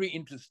very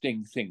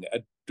interesting thing,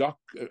 a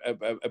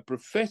a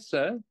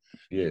professor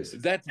Yes.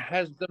 that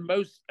has the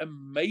most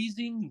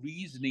amazing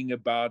reasoning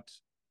about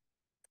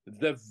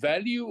the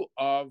value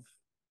of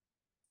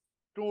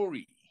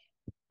story,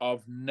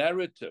 of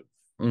narrative,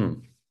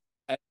 Mm.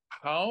 and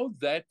how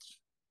that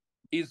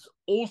is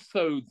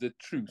also the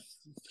truth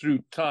through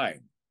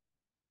time,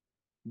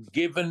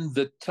 given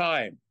the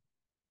time,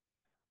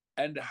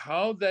 and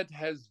how that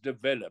has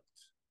developed.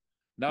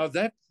 Now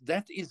that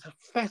is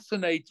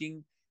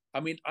fascinating. I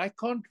mean, I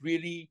can't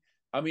really.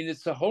 I mean,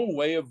 it's a whole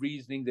way of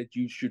reasoning that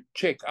you should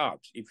check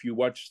out if you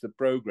watch the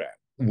program.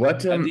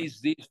 What And these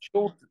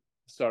short.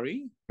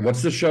 Sorry.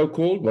 what's the show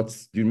called? Do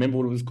you remember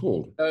what it was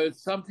called?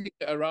 It's something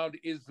around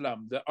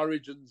Islam, the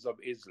origins of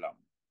Islam.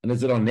 And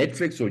is it on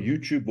Netflix or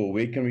YouTube, or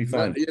where can we No,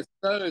 find it? yes,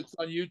 no, it's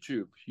on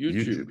YouTube.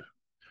 YouTube. YouTube.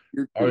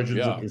 YouTube.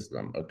 Origins of Yeah.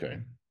 Islam. Okay.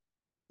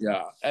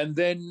 Yeah. And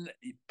then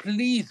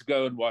please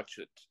go and watch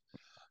it,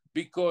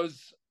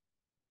 because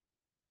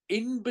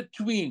in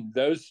between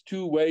those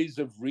two ways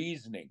of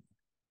reasoning,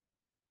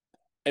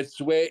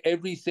 it's where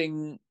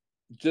everything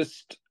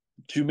just,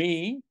 to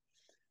me,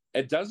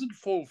 it doesn't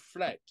fall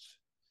flat,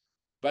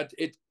 but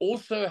it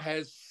also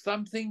has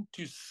something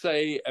to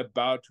say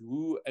about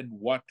who and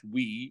what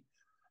we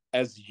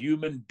as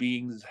human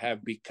beings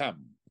have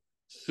become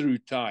through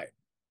time.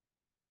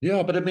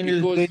 Yeah, but I mean,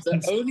 Because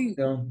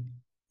yeah.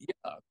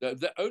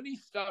 the only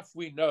stuff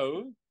we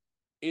know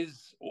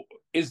is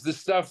the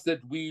stuff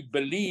that we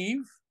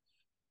believe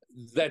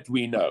that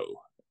we know.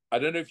 I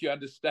don't know if you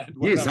understand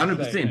what Yes, I'm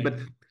saying. 100%. But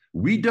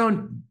we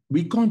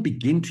can't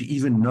begin to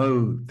even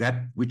know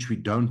that which we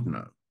don't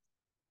know.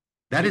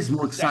 That is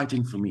more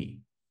exciting for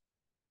me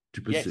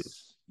to pursue.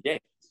 Yes, yes.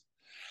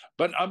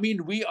 But I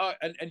mean, we are,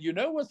 and you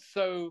know what's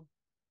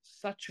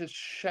such a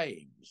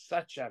shame,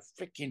 such a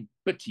freaking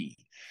pity,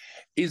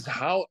 is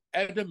how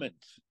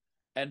adamant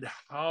and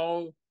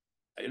how,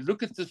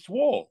 look at this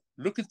war,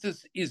 look at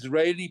this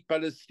Israeli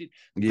Palestine,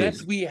 that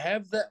Yes. we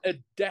have the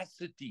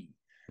audacity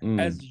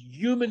as Mm.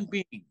 human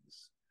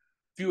beings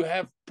to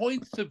have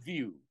points of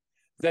view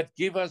that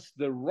give us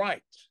the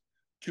right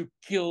to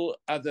kill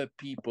other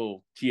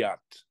people,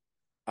 Theart.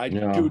 I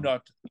Yeah. do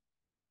not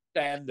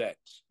understand that.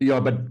 Yeah,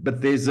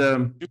 but there's Do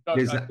not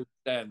an understand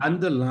that.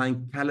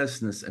 underlying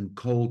callousness and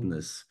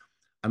coldness.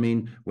 I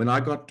mean, when I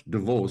got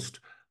divorced,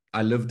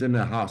 I lived in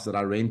a house that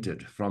I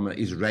rented from an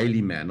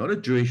Israeli man, not a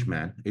Jewish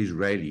man,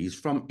 Israeli. He's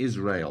from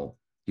Israel.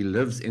 He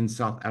lives in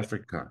South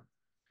Africa,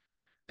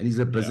 and he's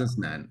a Yeah.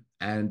 businessman.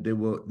 And there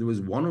was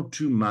 1 or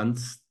 2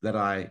 months that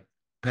I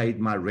paid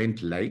my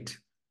rent late,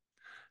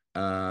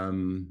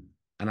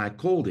 and I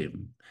called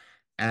him,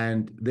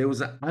 and there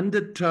was an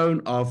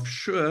undertone of,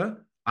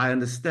 sure, I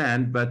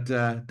understand, but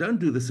don't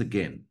do this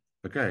again.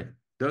 Okay,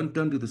 don't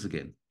do this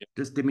again.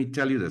 Just let me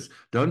tell you this: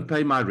 don't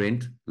pay my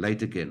rent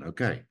late again.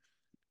 Okay,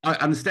 I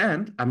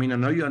understand. I mean, I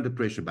know you're under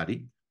pressure,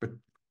 buddy, but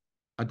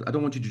I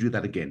don't want you to do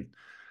that again.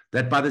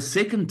 That by the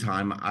second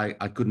time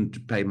I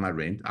couldn't pay my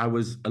rent, I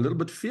was a little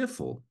bit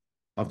fearful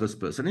of this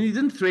person. And he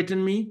didn't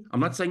threaten me.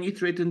 I'm not saying he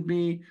threatened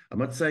me. I'm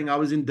not saying I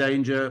was in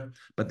danger,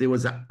 but there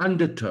was an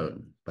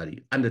undertone,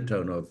 buddy,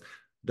 undertone of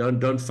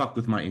don't fuck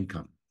with my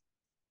income.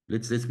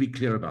 Let's be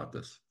clear about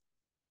this.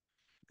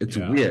 It's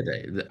Yeah. weird.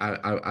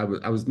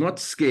 I was not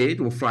scared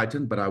or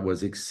frightened, but I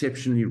was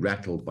exceptionally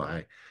rattled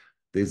by.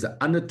 There's an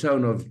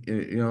undertone of,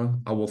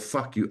 I will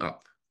fuck you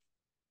up.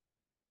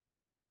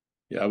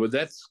 Yeah, but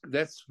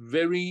that's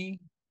very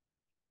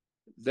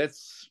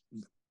that's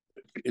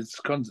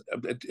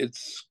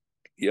it's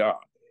yeah.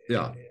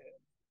 Yeah.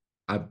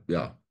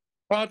 Yeah.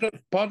 Part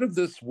of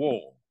this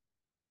war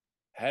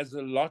has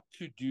a lot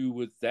to do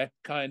with that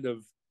kind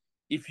of,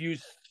 if you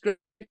stretch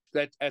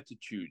that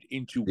attitude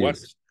into what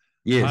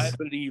Yes. I Yes.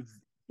 believe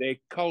their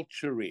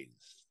culture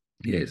is,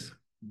 Yes.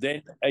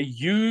 then a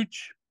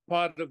huge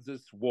part of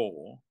this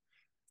war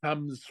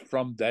comes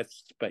from that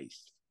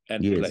space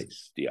and Yes.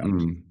 place, yeah,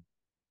 Mm.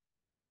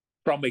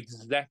 from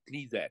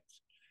exactly that.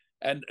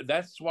 And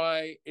that's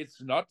why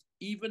it's not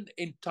even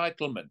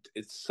entitlement,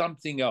 it's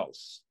something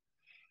else.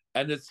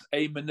 And it's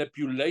a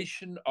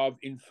manipulation of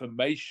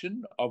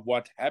information of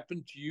what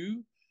happened to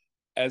you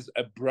as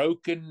a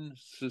broken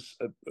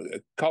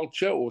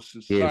culture or Yes.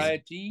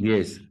 society.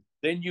 Yes.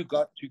 Then you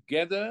got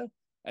together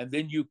and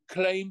then you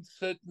claimed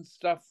certain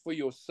stuff for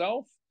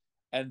yourself.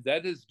 And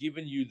that has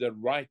given you the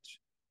right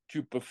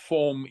to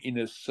perform in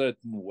a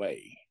certain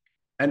way.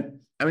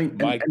 And I mean,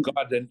 My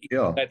God, and is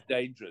yeah, that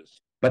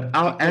dangerous? but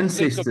our Because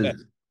think of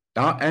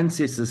that.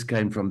 ancestors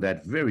came from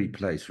that very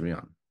place,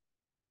 Rian.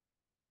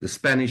 The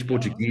Spanish, Yeah.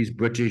 Portuguese,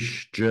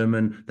 British,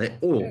 German, they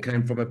all Yes.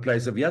 came from a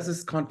place of, yes,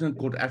 this continent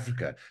called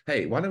Africa.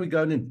 Hey, why don't we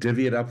go in and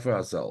divvy it up for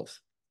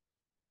ourselves?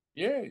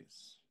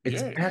 Yes.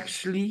 It's Yes.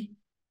 actually,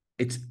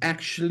 it's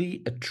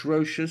actually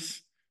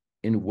atrocious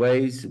in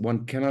ways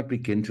one cannot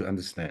begin to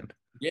understand.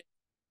 Yeah.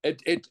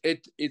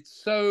 It's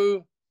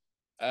so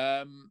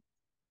um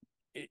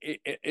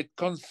it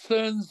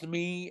concerns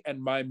me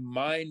and my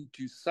mind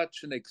to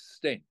such an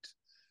extent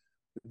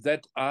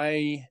that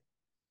I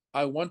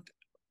want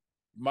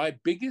my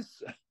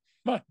biggest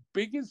my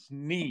biggest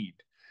need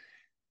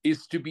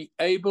is to be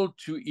able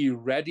to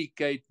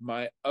eradicate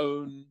my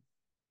own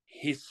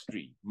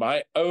history,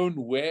 my own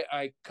where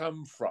I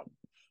come from,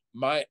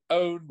 my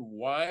own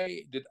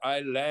why did I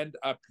land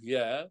up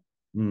here,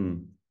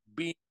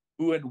 being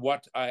who and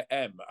what I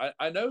am.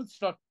 I know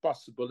it's not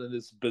possible and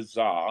it's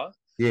bizarre,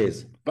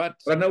 Yes. but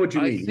I know what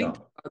you mean.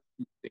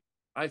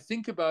 I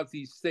think about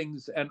these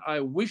things and I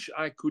wish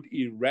I could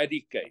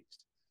eradicate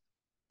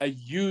a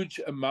huge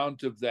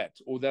amount of that,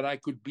 or that I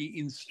could be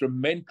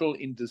instrumental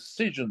in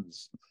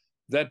decisions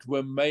that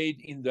were made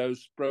in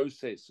those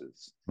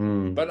processes.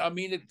 But I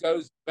mean, it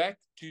goes back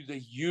to the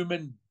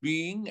human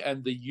being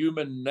and the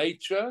human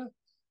nature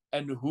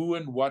and who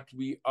and what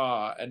we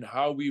are and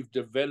how we've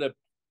developed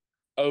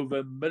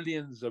over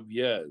millions of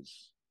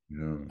years.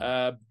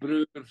 Yeah.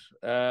 Broer,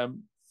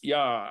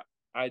 yeah,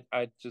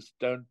 I just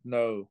don't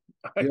know.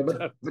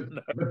 But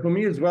for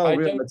me as well, I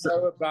don't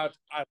know about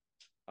us.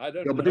 I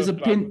don't but know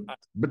about us.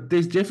 but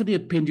there's definitely a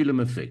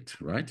pendulum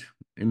effect, right?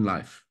 In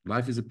life.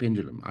 Life is a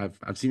pendulum.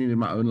 I've seen it in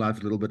my own life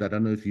a little bit. I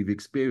don't know if you've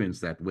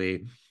experienced that, where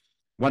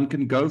one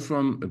can go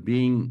from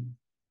being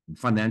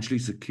financially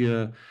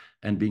secure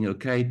and being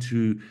okay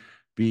to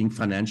being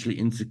financially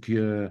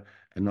insecure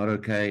and not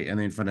okay, and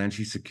then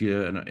financially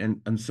secure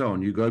and so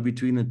on. You go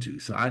between the two.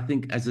 So I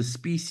think as a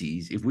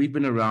species, if we've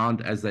been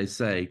around, as they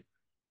say,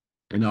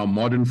 in our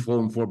modern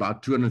form for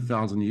about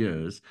 200,000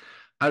 years,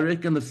 I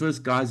reckon the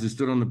first guys who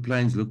stood on the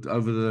plains looked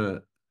over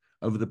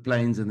the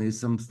plains, and there's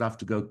some stuff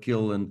to go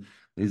kill, and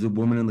there's a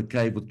woman in the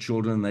cave with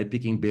children, and they're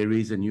picking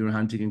berries, and you're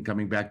hunting and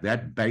coming back.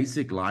 That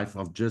basic life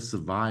of just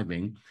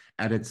surviving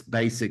at its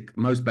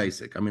most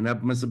basic. I mean,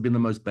 that must have been the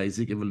most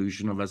basic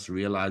evolution of us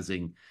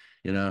realizing,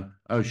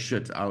 oh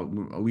shit,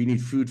 we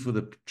need food for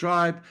the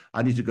tribe.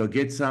 I need to go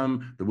get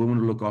some. The woman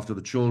will look after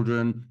the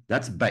children.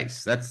 That's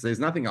base. There's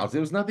nothing else. There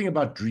was nothing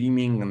about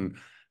dreaming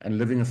and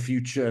living a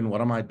future and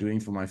what am I doing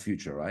for my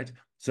future, right?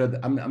 So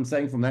I'm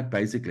saying from that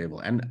basic level,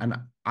 and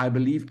I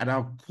believe at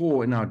our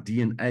core, in our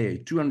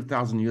DNA,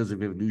 200,000 years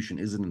of evolution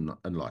isn't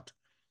a lot.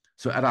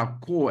 So at our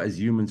core as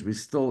humans, we're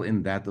still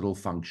in that little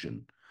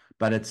function,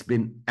 but it's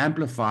been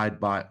amplified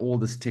by all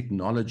this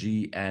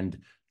technology and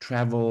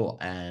travel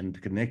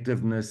and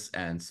connectiveness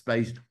and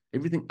space.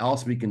 Everything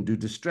else we can do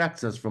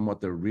distracts us from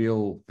what the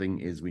real thing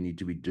is we need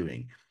to be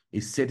doing,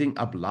 is setting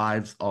up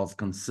lives of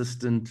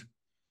consistent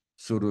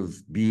sort of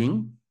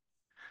being.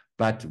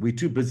 But we're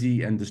too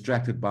busy and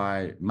distracted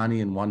by money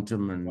and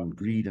wantum and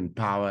greed and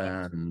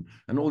power and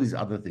all these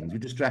other things. We're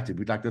distracted.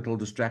 We're like little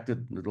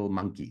distracted little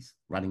monkeys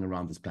running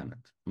around this planet.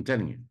 I'm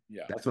telling you,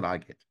 that's what I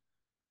get.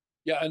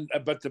 Yeah,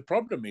 but the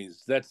problem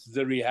is that's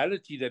the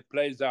reality that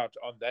plays out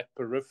on that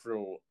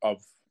peripheral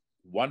of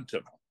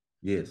wantum.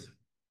 Yes.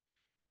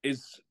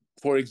 Is,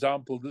 for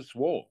example, this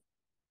war.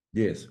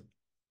 Yes.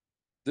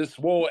 This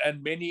war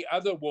and many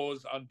other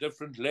wars on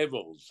different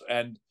levels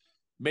and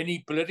many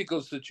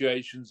political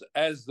situations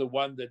as the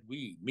one that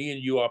me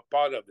and you are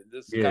part of in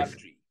this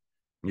country.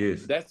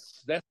 Yes.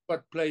 That's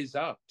what plays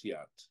out,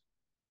 Theart.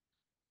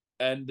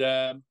 And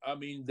I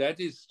mean, that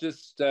is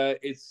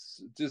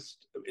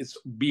it's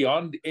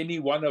beyond any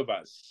one of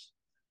us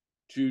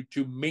to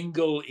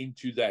mingle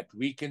into that.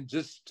 We can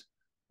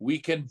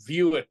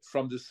view it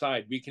from the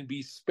side. We can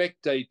be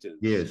spectators.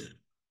 Yes.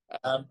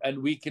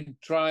 And we can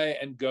try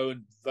and go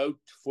and vote,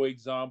 for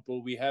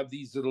example. We have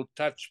these little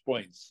touch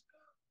points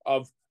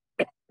of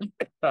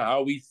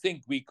how we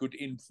think we could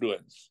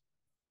influence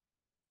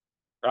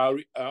our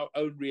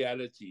own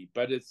reality.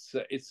 But it's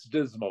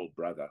dismal,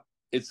 brother.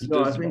 It's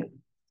dismal. I think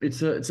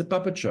it's a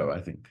puppet show, I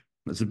think.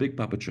 It's a big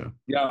puppet show.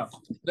 Yeah.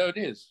 No, it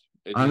is.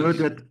 I heard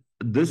that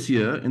this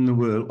year in the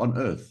world, on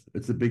Earth,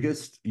 it's the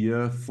biggest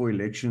year for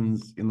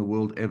elections in the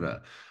world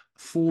ever.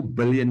 4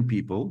 billion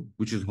people,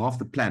 which is half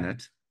the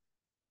planet,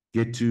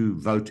 get to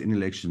vote in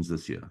elections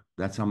this year.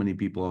 That's how many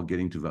people are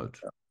getting to vote.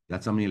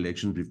 That's how many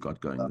elections we've got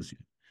going this year,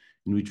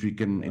 in which we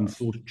can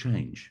enforce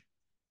change.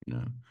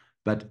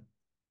 But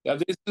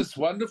there's this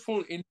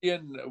wonderful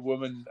Indian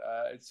woman.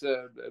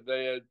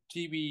 They're a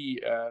TV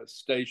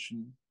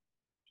station.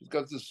 She's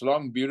got this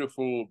long,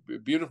 beautiful,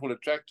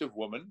 attractive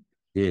woman.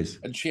 Yes.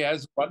 And she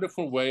has a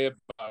wonderful way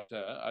about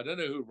her. I don't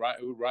know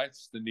who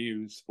writes the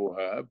news for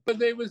her, but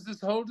there was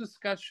this whole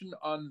discussion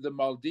on the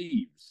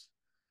Maldives.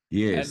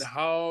 Yes. And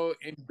how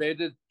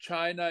embedded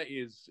China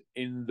is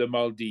in the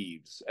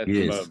Maldives at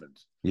the moment.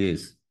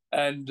 Yes.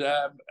 And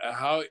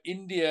how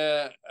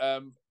India,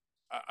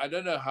 I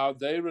don't know how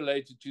they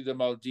related to the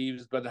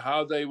Maldives, but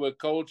how they were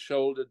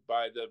cold-shouldered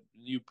by the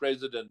new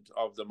president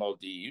of the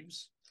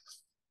Maldives.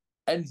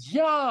 And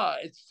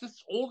it's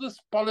just all this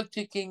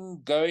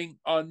politicking going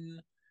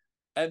on.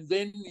 And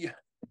then,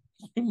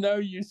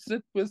 you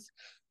sit with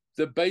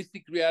the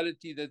basic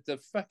reality that the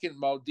fucking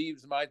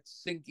Maldives might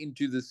sink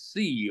into the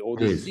sea, or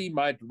the sea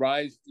might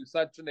rise to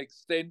such an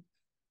extent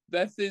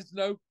that there's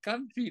no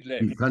country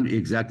left.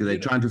 Exactly. They're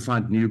trying to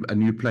find a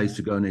new place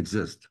to go and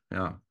exist.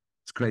 Yeah.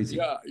 It's crazy.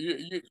 Yeah,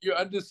 you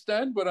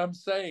understand what I'm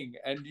saying.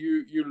 And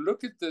you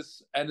look at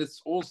this and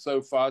it's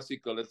also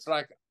farcical. It's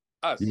like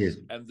us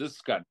and this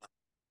country.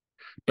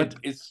 But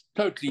It's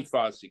totally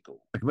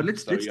farcical. but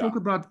let's talk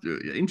about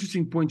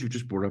interesting point you've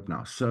just brought up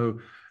now. So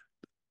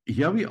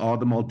here we are,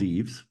 the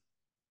Maldives.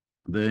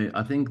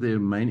 I think their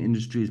main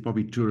industry is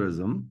probably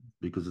tourism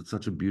because it's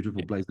such a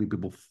beautiful place where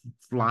people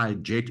fly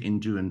jet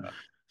into and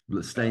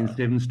stay in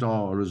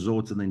 7-star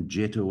resorts and then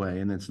jet away,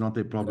 and it's not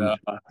their problem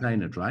to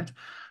maintain it, right?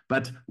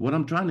 But what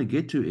I'm trying to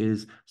get to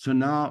is, so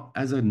now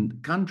as a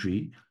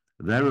country,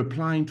 they're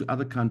applying to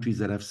other countries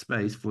that have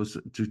space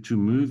to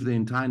move the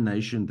entire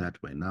nation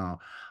that way. Now,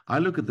 I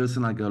look at this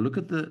and I go, look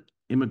at the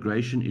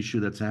immigration issue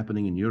that's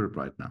happening in Europe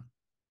right now.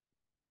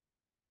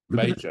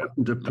 Look at the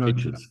different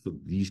approaches for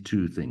these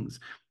two things.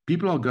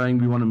 People are going,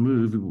 we want to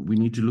move, we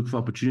need to look for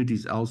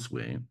opportunities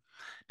elsewhere.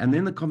 And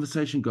then the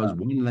conversation goes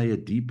one layer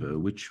deeper,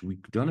 which we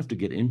don't have to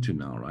get into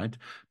now, right?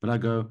 But I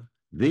go,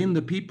 then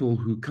the people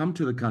who come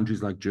to the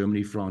countries like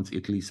Germany, France,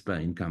 Italy,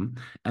 Spain come,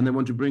 and they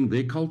want to bring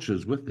their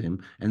cultures with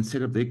them and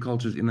set up their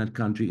cultures in that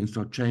country and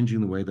start changing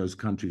the way those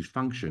countries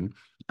function.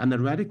 And the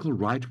radical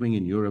right wing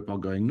in Europe are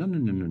going, no, no,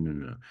 no, no, no,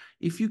 no.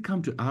 If you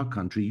come to our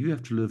country, you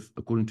have to live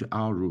according to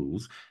our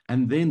rules.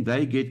 And then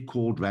they get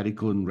called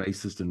radical and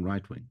racist and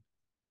right wing.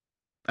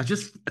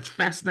 It's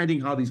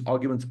fascinating how these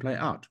arguments play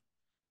out.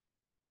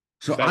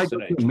 So I go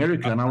to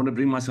America and I want to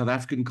bring my South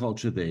African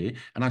culture there.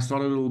 And I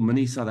start a little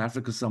mini South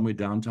Africa somewhere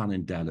downtown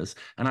in Dallas.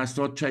 And I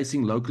start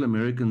chasing local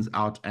Americans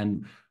out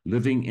and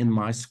living in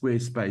my square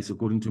space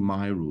according to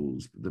my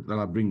rules that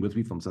I bring with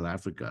me from South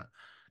Africa.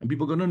 And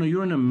people go, no, no,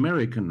 you're in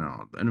America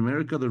now. In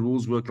America, the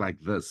rules work like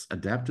this.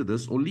 Adapt to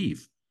this or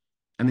leave.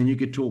 And then you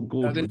get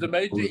called there's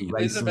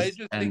a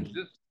major thing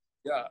just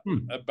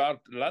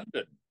about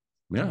London.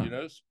 Yeah. You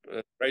know,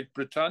 Great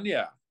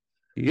Britannia.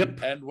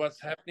 Yep. And what's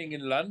happening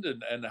in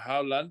London and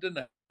how London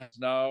has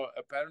now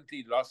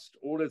apparently lost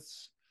all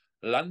its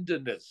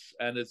Londonness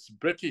and its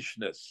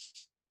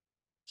Britishness,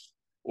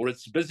 or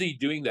it's busy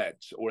doing that,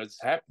 or it's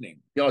happening.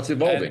 Yeah, it's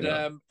evolving.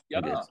 And,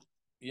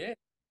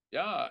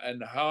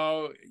 and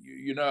how,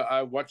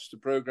 I watched the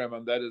program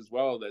on that as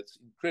well. That's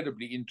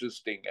incredibly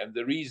interesting, and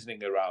the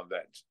reasoning around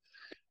that.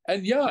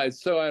 And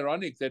it's so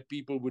ironic that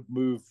people would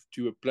move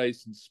to a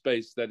place in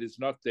space that is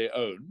not their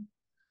own.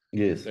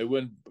 Yes. They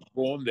weren't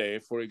born there,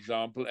 for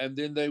example, and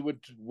then they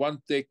would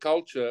want their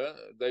culture.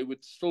 They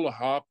would still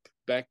harp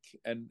back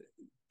and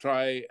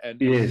try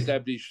and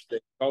establish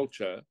their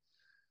culture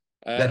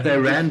that they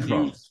ran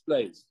from.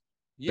 Place.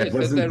 Yes, that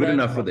wasn't good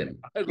enough for them.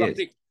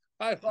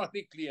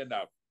 Ironically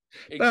enough.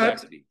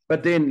 Exactly.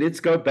 But then let's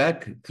go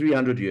back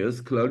 300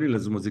 years.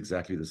 Colonialism was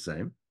exactly the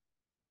same.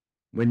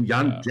 When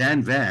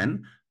Jan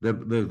Van,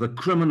 the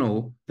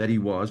criminal that he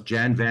was,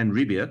 Jan Van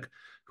Riebeeck,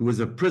 who was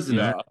a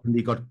prisoner, and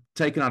he got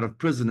taken out of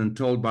prison and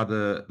told by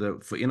the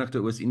Verenigde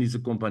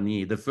Oost-Indische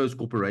Compagnie, the first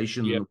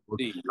corporation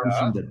comes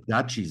from the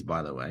Dutchies,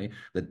 by the way.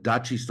 The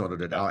Dutchies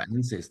started it, our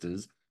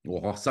ancestors,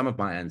 or some of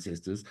my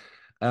ancestors,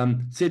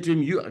 said to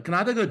him, you can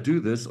either go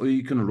do this or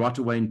you can rot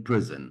away in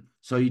prison.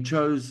 So he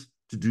chose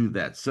to do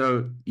that.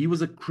 So he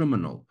was a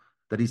criminal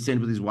that he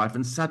sent with his wife,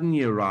 and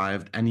suddenly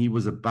arrived and he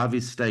was above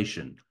his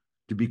station,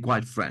 to be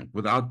quite frank,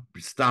 without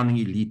sounding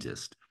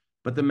elitist.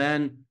 But the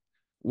man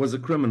was a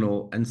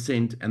criminal and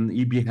sent, and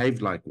he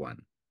behaved like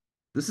one.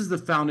 This is the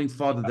founding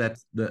father that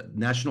the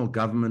national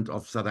government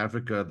of South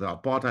Africa, the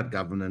apartheid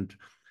government,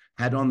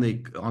 had on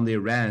their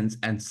rands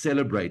and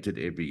celebrated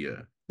every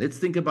year. Let's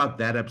think about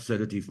that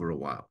absurdity for a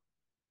while.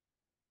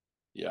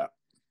 Yeah.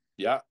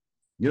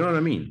 You know what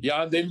I mean?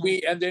 Yeah, and then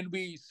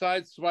we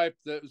sideswipe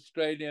the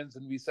Australians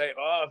and we say,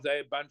 oh,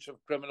 they're a bunch of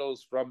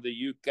criminals from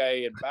the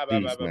UK and blah, blah,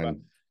 blah, blah, blah.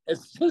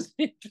 It's just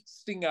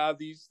interesting how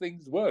these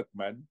things work,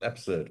 man.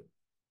 Absurd.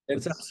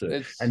 It's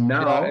absurd. And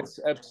now it's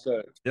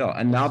absurd. Yeah,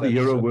 and now the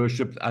hero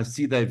worship, I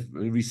see they've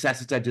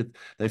resuscitated,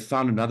 they've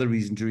found another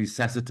reason to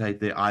resuscitate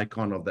their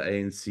icon of the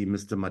ANC,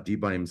 Mr.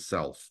 Madiba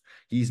himself.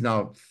 He's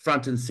now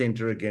front and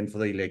center again for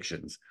the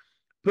elections.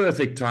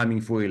 Perfect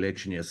timing for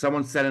election year.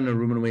 Someone sat in a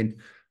room and went,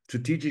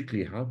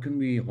 strategically, how can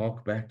we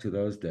hark back to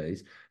those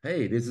days?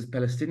 Hey, there's this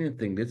Palestinian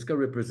thing. Let's go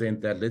represent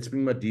that. Let's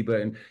bring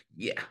Madiba in.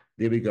 Yeah,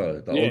 there we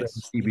go. The old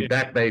ANC, we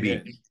back,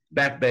 baby. Yes.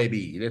 Back,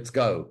 baby. Let's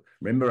go.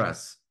 Remember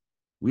us.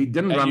 We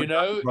didn't run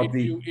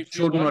properly.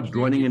 Children are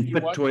joining in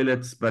pit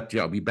toilets, but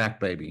we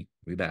back, baby.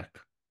 We back.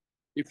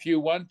 If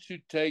you want to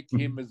take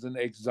him as an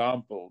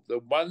example, the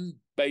one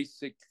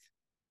basic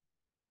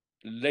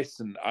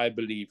lesson I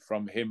believe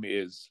from him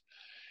is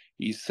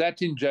he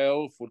sat in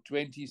jail for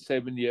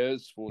 27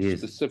 years for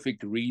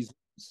specific reasons.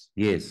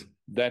 Yes.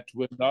 That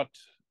were not,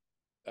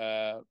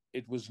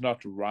 it was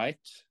not right.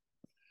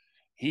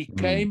 He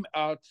came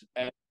out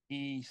and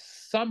he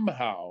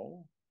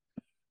somehow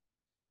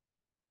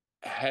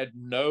had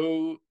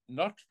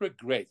not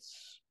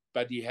regrets,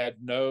 but he had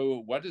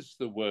what is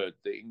the word,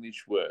 the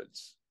English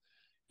words?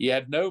 He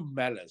had no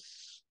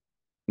malice.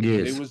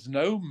 Yes. There was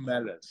no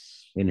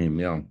malice in him,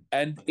 yeah.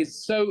 And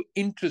it's so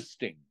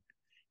interesting.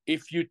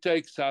 If you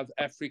take South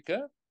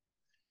Africa,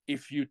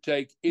 if you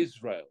take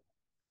Israel,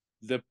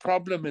 the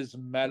problem is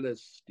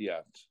malice,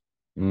 Theart.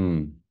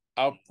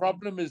 Our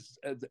problem is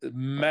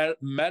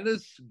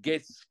malice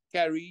gets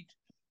carried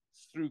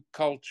through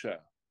culture.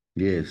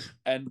 Yes.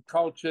 and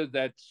culture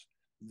that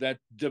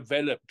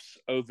develops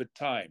over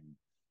time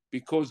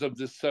because of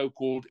the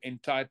so-called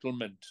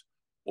entitlement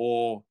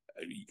or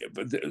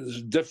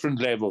different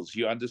levels.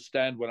 You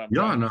understand what I'm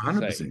Yeah, trying no,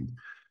 to say? 100%.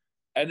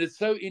 And it's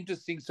so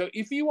interesting. So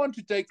if you want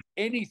to take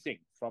anything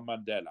from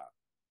Mandela,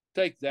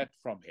 take that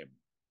from him.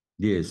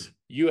 Yes.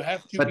 You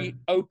have to But be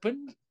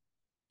open.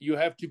 You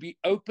have to be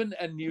open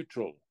and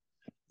neutral.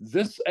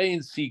 This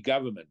ANC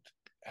government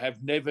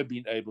have never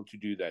been able to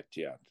do that,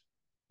 Theart.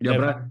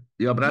 Never.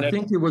 I Never.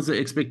 think there was an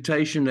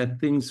expectation that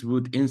things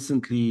would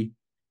instantly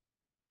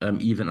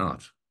even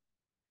out.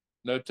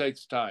 No, it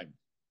takes time.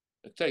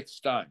 It takes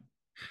time.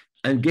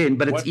 Again,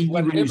 but it's easy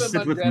when you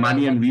sit with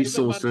money and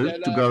resources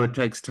to go, it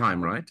takes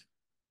time, right?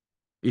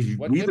 If we, the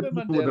Whatever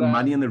people with the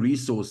money Mandela, and the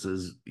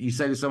resources, you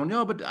say to someone,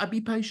 "Yeah, but I'd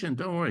be patient.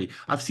 Don't worry."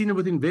 I've seen it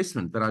with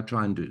investment that I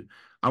try and do.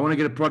 I want to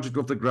get a project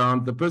off the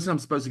ground. The person I'm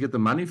supposed to get the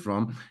money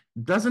from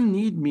doesn't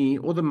need me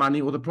or the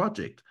money or the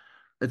project.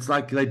 It's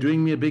like they're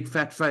doing me a big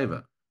fat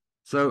favor.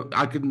 So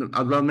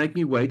they'll make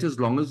me wait as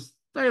long as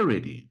they're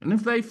ready and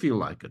if they feel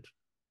like it.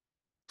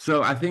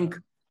 So I yeah, think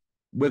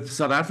with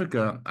South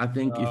Africa, I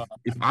think uh,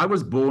 if I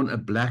was born a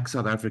black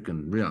South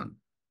African, Rehaan,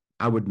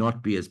 I would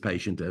not be as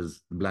patient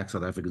as black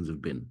South Africans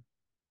have been.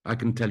 I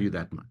can tell you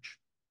that much.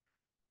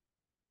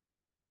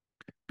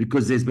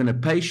 Because there's been a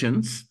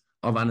patience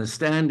of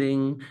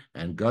understanding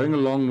and going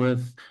along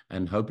with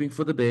and hoping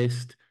for the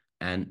best,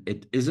 and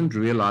it isn't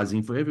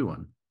realizing for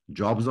everyone.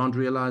 Jobs aren't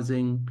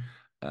realizing,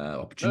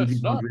 no, opportunities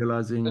it's aren't not. It's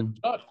realizing.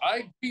 not.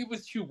 I agree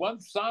with you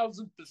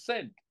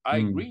 1000%. I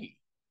Mm, agree.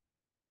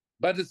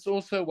 But it's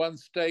also one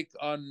stake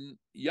on,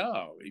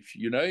 yeah, if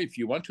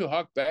you want to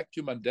hark back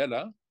to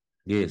Mandela, go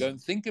yes,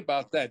 and think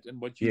about that. And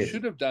what you yes,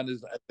 should have done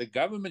is, at the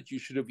government, you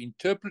should have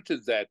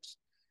interpreted that,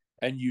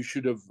 and you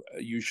should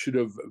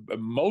have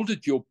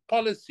molded your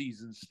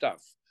policies and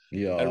stuff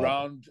yeah,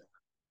 around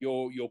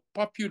your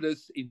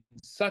populace in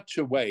such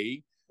a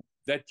way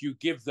that you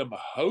give them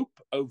hope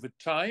over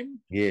time,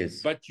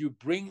 yes. but you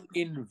bring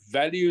in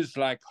values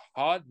like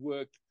hard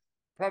work,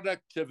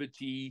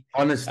 productivity.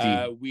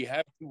 Honesty, We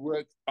have to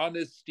work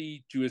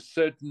honesty to a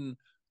certain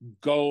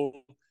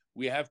goal.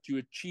 We have to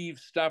achieve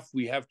stuff.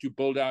 We have to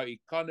build our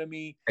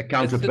economy. It's a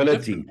different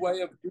accountability,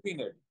 way of doing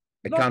it,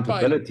 not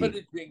by accountability.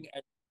 pillaging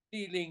and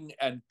stealing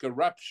and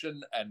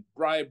corruption and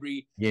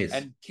bribery Yes.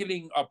 and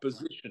killing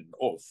opposition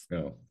off.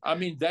 No. I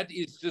mean, that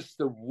is just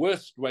the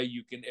worst way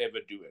you can ever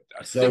do it.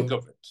 I think So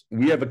of it.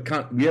 we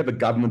have a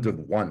government of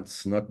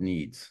wants, not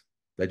needs.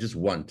 They just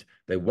want.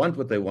 They want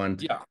what they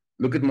want. Yeah.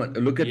 Look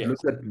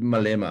Yes. at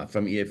Malema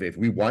from EFF.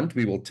 We want,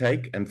 we will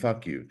take, and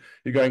fuck you.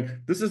 You're going,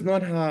 this is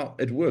not how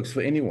it works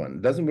for anyone.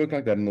 It doesn't work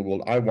like that in the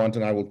world. I want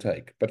and I will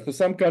take. But for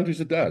some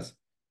countries it does.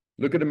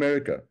 Look at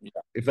America. Yeah.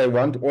 If they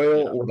want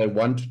oil Yeah. or they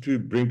want to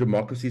bring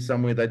democracy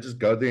somewhere, they just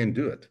go there and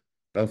do it.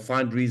 They'll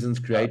find reasons,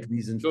 Yeah. create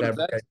reasons, So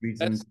fabricate that's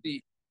reasons.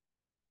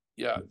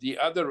 the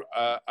other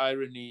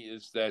irony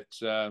is that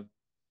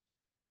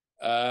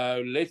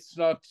let's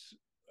not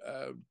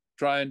uh,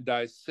 try and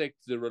dissect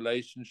the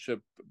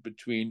relationship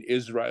between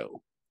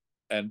Israel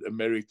and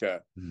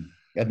America,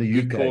 And the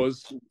UK.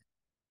 because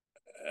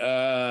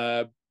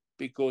uh,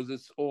 because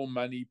it's all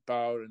money,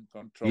 power, and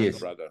control, Yes,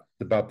 brother.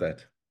 it's about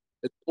that.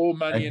 It's all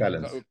money Bank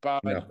and balance.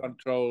 power Yeah. and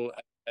control,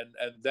 and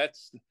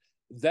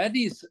that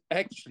is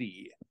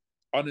actually,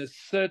 on a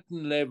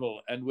certain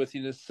level and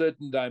within a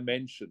certain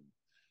dimension,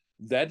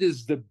 that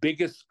is the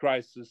biggest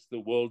crisis the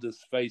world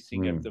is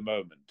facing at the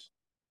moment,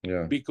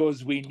 Yeah.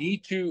 because we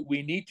need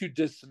to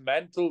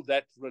dismantle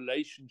that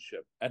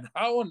relationship. And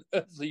how on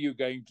earth are you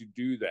going to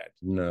do that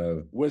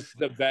No. with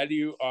the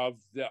value of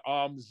the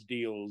arms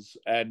deals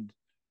and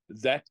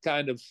that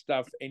kind of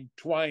stuff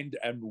entwined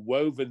and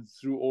woven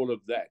through all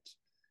of that?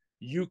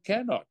 You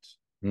cannot.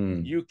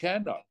 You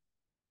cannot.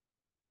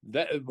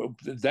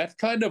 That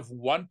kind of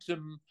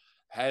quantum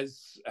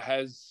has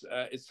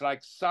it's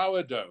like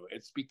sourdough.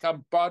 It's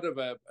become part of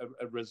a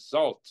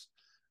result,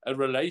 a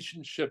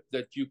relationship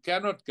that you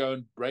cannot go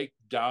and break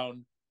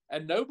down,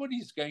 and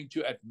nobody's going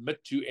to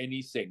admit to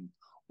anything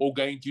or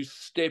going to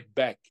step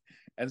back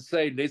and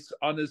say, let's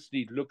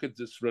honestly look at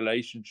this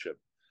relationship.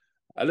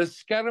 Hulle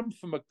skerm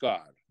vir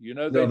mekaar.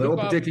 No, They they're all look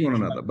after protecting one each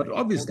another. other But in all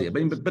obviously, I of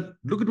mean, this. but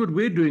look at what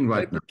we're doing They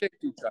right now.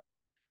 protect each other.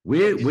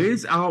 Where Yes.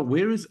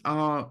 where is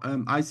our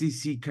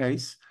ICC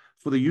case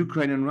for the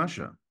Ukraine and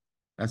Russia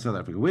and South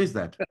Africa? Where's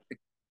that?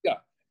 Yeah,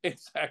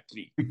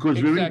 exactly.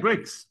 Because we're in Exactly.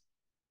 BRICS.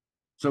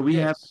 So we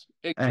have Yes,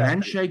 a exactly.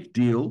 handshake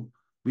deal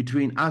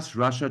between us,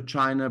 Russia,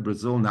 China,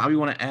 Brazil. Now we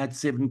want to add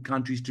 7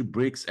 countries to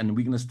BRICS, and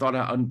we're going to start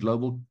our own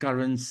global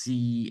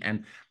currency.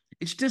 And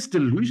it's just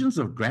delusions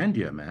of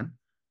grandeur, man.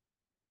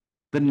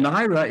 The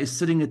Naira is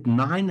sitting at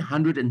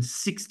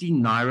 960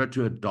 Naira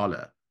to a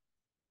dollar.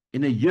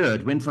 In a year,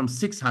 it went from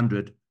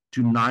 600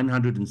 to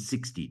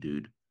 960,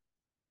 dude.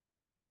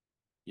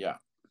 Yeah.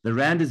 The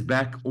Rand is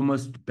back,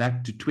 almost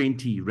back to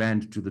 20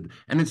 Rand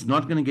and it's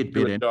not going to get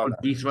To a better. dollar.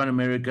 Dethrone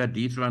America,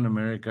 dethrone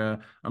America.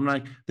 I'm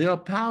like, there are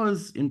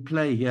powers in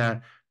play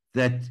here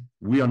that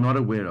we are not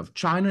aware of.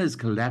 China is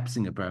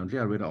collapsing, apparently.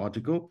 I read an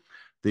article.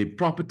 The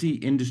property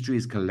industry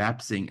is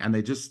collapsing, and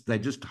they're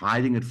just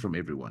hiding it from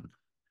everyone.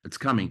 It's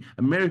coming.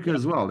 America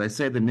as well. They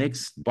say the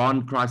next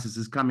bond crisis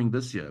is coming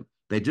this year.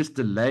 They just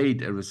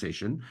delayed a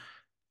recession,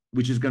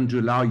 which is going to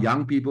allow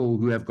young people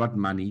who have got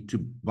money to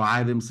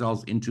buy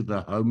themselves into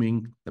the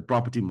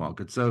property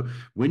market. So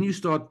when you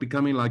start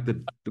becoming like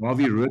the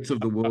Harvey Roots of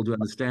the world who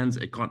understands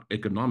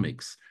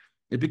economics,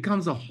 it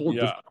becomes a whole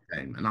different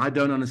game. And I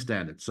don't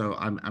understand it. So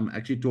I'm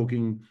actually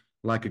talking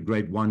like a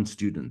grade 1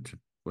 student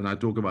when I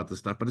talk about this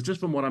stuff, but it's just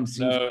from what I'm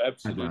seeing. No,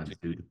 absolutely.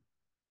 Dude.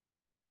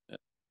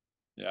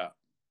 Yeah.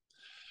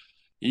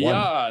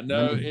 One,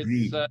 No, is it's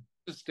greed.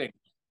 interesting.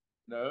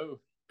 No,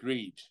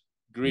 greed.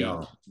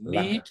 Yeah,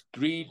 Need,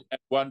 greed, and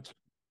want.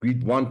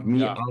 Greed, want,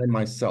 me, Yeah. I,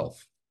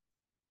 myself.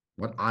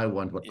 What I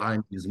want, what I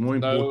need is more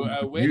important than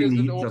So what where you does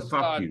it need, all so fuck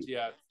start? you.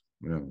 Yeah.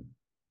 Yeah.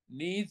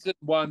 Needs and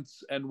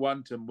wants and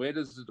wantum. Where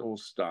does it all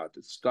start?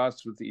 It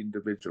starts with the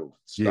individual.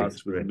 It Yes,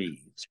 starts with correct. me.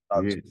 It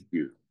starts Yes. with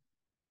you.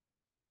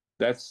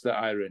 That's the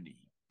irony.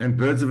 And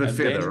birds of a And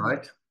feather, then,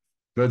 right?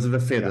 Birds of a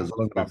feather yeah, is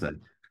what I'm going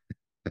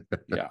to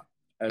yeah,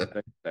 as they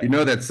say. You say.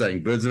 know that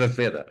saying, birds of a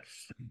feather.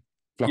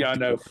 Yeah, Flock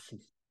no,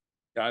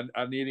 together.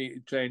 I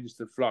nearly changed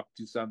the flock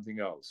to something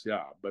else.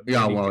 Yeah, but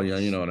Yeah, many well, yeah, you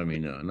things. know what I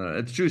mean. No, no,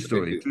 it's true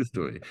story, true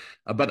story.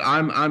 But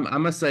I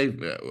must say,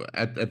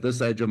 at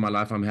this age of my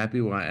life, I'm happy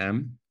where I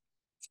am,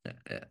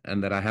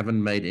 and that I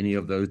haven't made any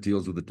of those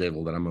deals with the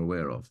devil that I'm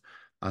aware of.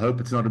 I hope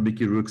it's not a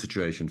Mickey Rourke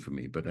situation for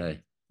me, but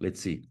hey, let's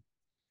see.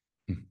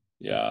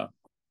 Yeah,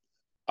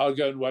 I'll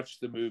go and watch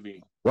the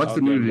movie. Watch I'll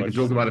the go and movie. We can watch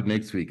talk the about movie. it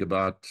next week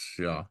about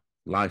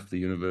life, the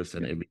universe,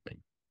 and everything.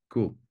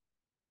 Cool.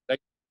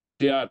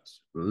 Yeah.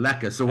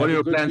 Lekker. So, what Have are a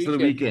your good plans for the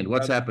weekend. weekend?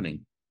 What's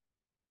happening?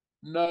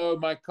 No,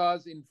 my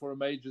car's in for a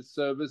major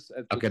service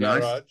at the Okay,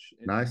 nice, garage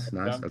in nice,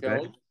 nice. Okay,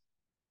 Dunkeld.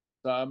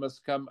 So I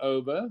must come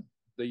over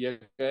the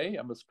Yeke.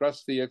 I must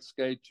cross the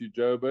Yeke to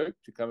Joburg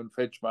to come and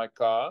fetch my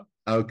car.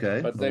 okay,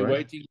 But all they're right.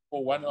 waiting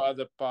for one or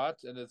other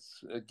part, and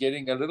it's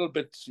getting a little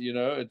bit,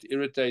 it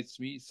irritates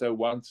me. So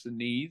wants and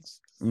needs.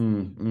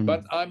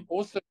 But I'm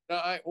also,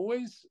 I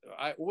always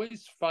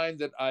find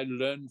that I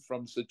learn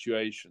from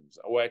situations,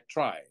 or I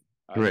try.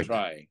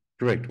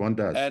 Correct. One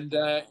does. And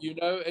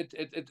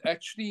it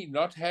actually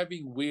not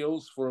having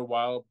wheels for a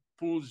while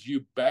pulls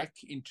you back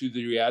into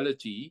the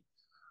reality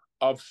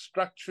of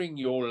structuring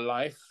your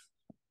life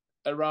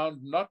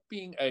around not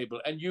being able,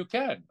 and you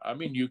can. I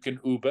mean, you can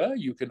Uber,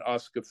 you can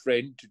ask a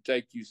friend to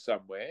take you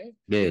somewhere.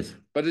 Yes.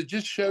 But it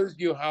just shows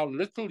you how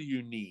little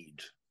you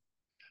need,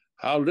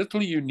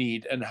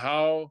 and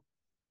how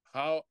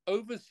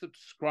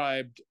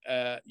oversubscribed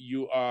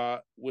you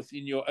are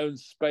within your own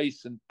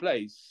space and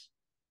place,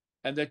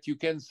 and that you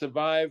can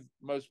survive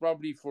most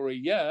probably for a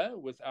year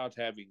without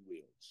having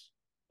wheels,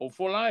 or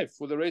for life,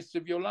 for the rest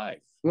of your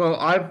life. Well,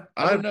 I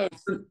don't know.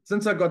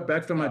 since I got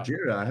back from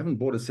Nigeria, I haven't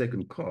bought a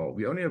second car.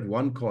 We only have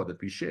one car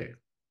that we share,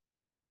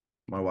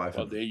 my wife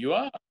Well, and I. there you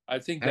are. I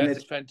think And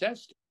that's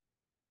fantastic.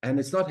 and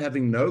it's not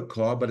having no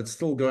car, but it's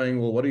still going,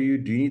 well, do you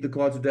need the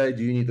car today?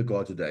 Do you need the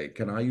car today?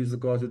 Can I use the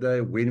car today?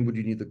 When would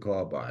you need the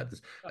car by?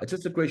 It's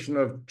just a question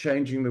of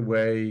changing the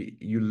way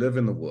you live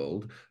in the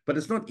world. But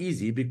it's not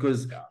easy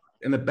because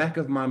in the back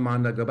of my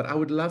mind, I go, but I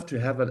would love to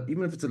have it,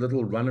 even if it's a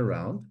little run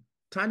around,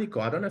 tiny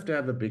car. I don't have to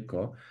have a big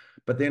car.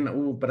 But then,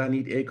 oh, but I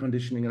need air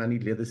conditioning and I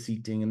need leather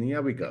seating. And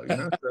here we go,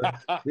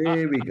 So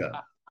there we go.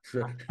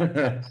 So,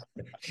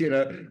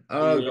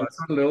 oh God, it's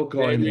not a little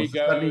car There anymore. we So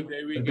go. suddenly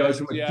There we it go. goes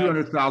from a Yeah.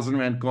 200,000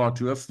 Rand car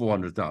to a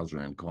 400,000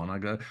 Rand car. And I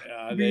go,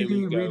 There we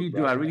really, go, really do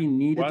I brother. really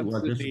need it or Once I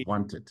a just need.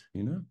 want it?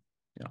 Yeah.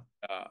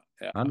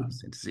 Yeah.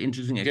 100%. It's an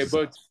interesting Okay,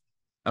 exercise.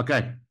 but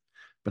Okay.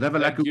 But have a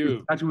thank lekker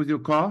you. week with your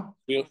car.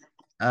 Yeah.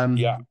 The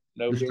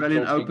No, we'll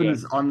Australian talk Open again.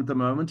 is on at the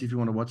moment. If you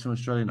want to watch some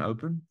Australian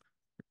Open,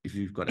 if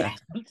you've got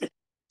access,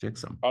 check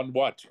some. On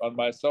what? On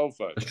my cell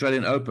phone?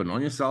 Australian Open on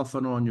your cell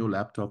phone or on your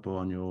laptop or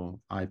on your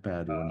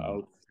iPad or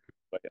on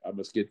I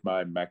must get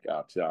my Mac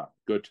out. Yeah,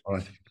 good. All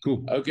right,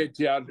 cool. Okay,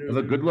 Tiandru. Have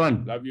a good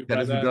one. Love you,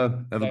 As we brother.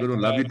 go. Have a good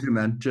one. Love you too,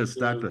 man. Cheers.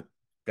 Start it.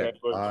 Okay.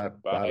 Bye.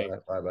 Bye. Bye. Bye.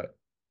 Bye. Bye.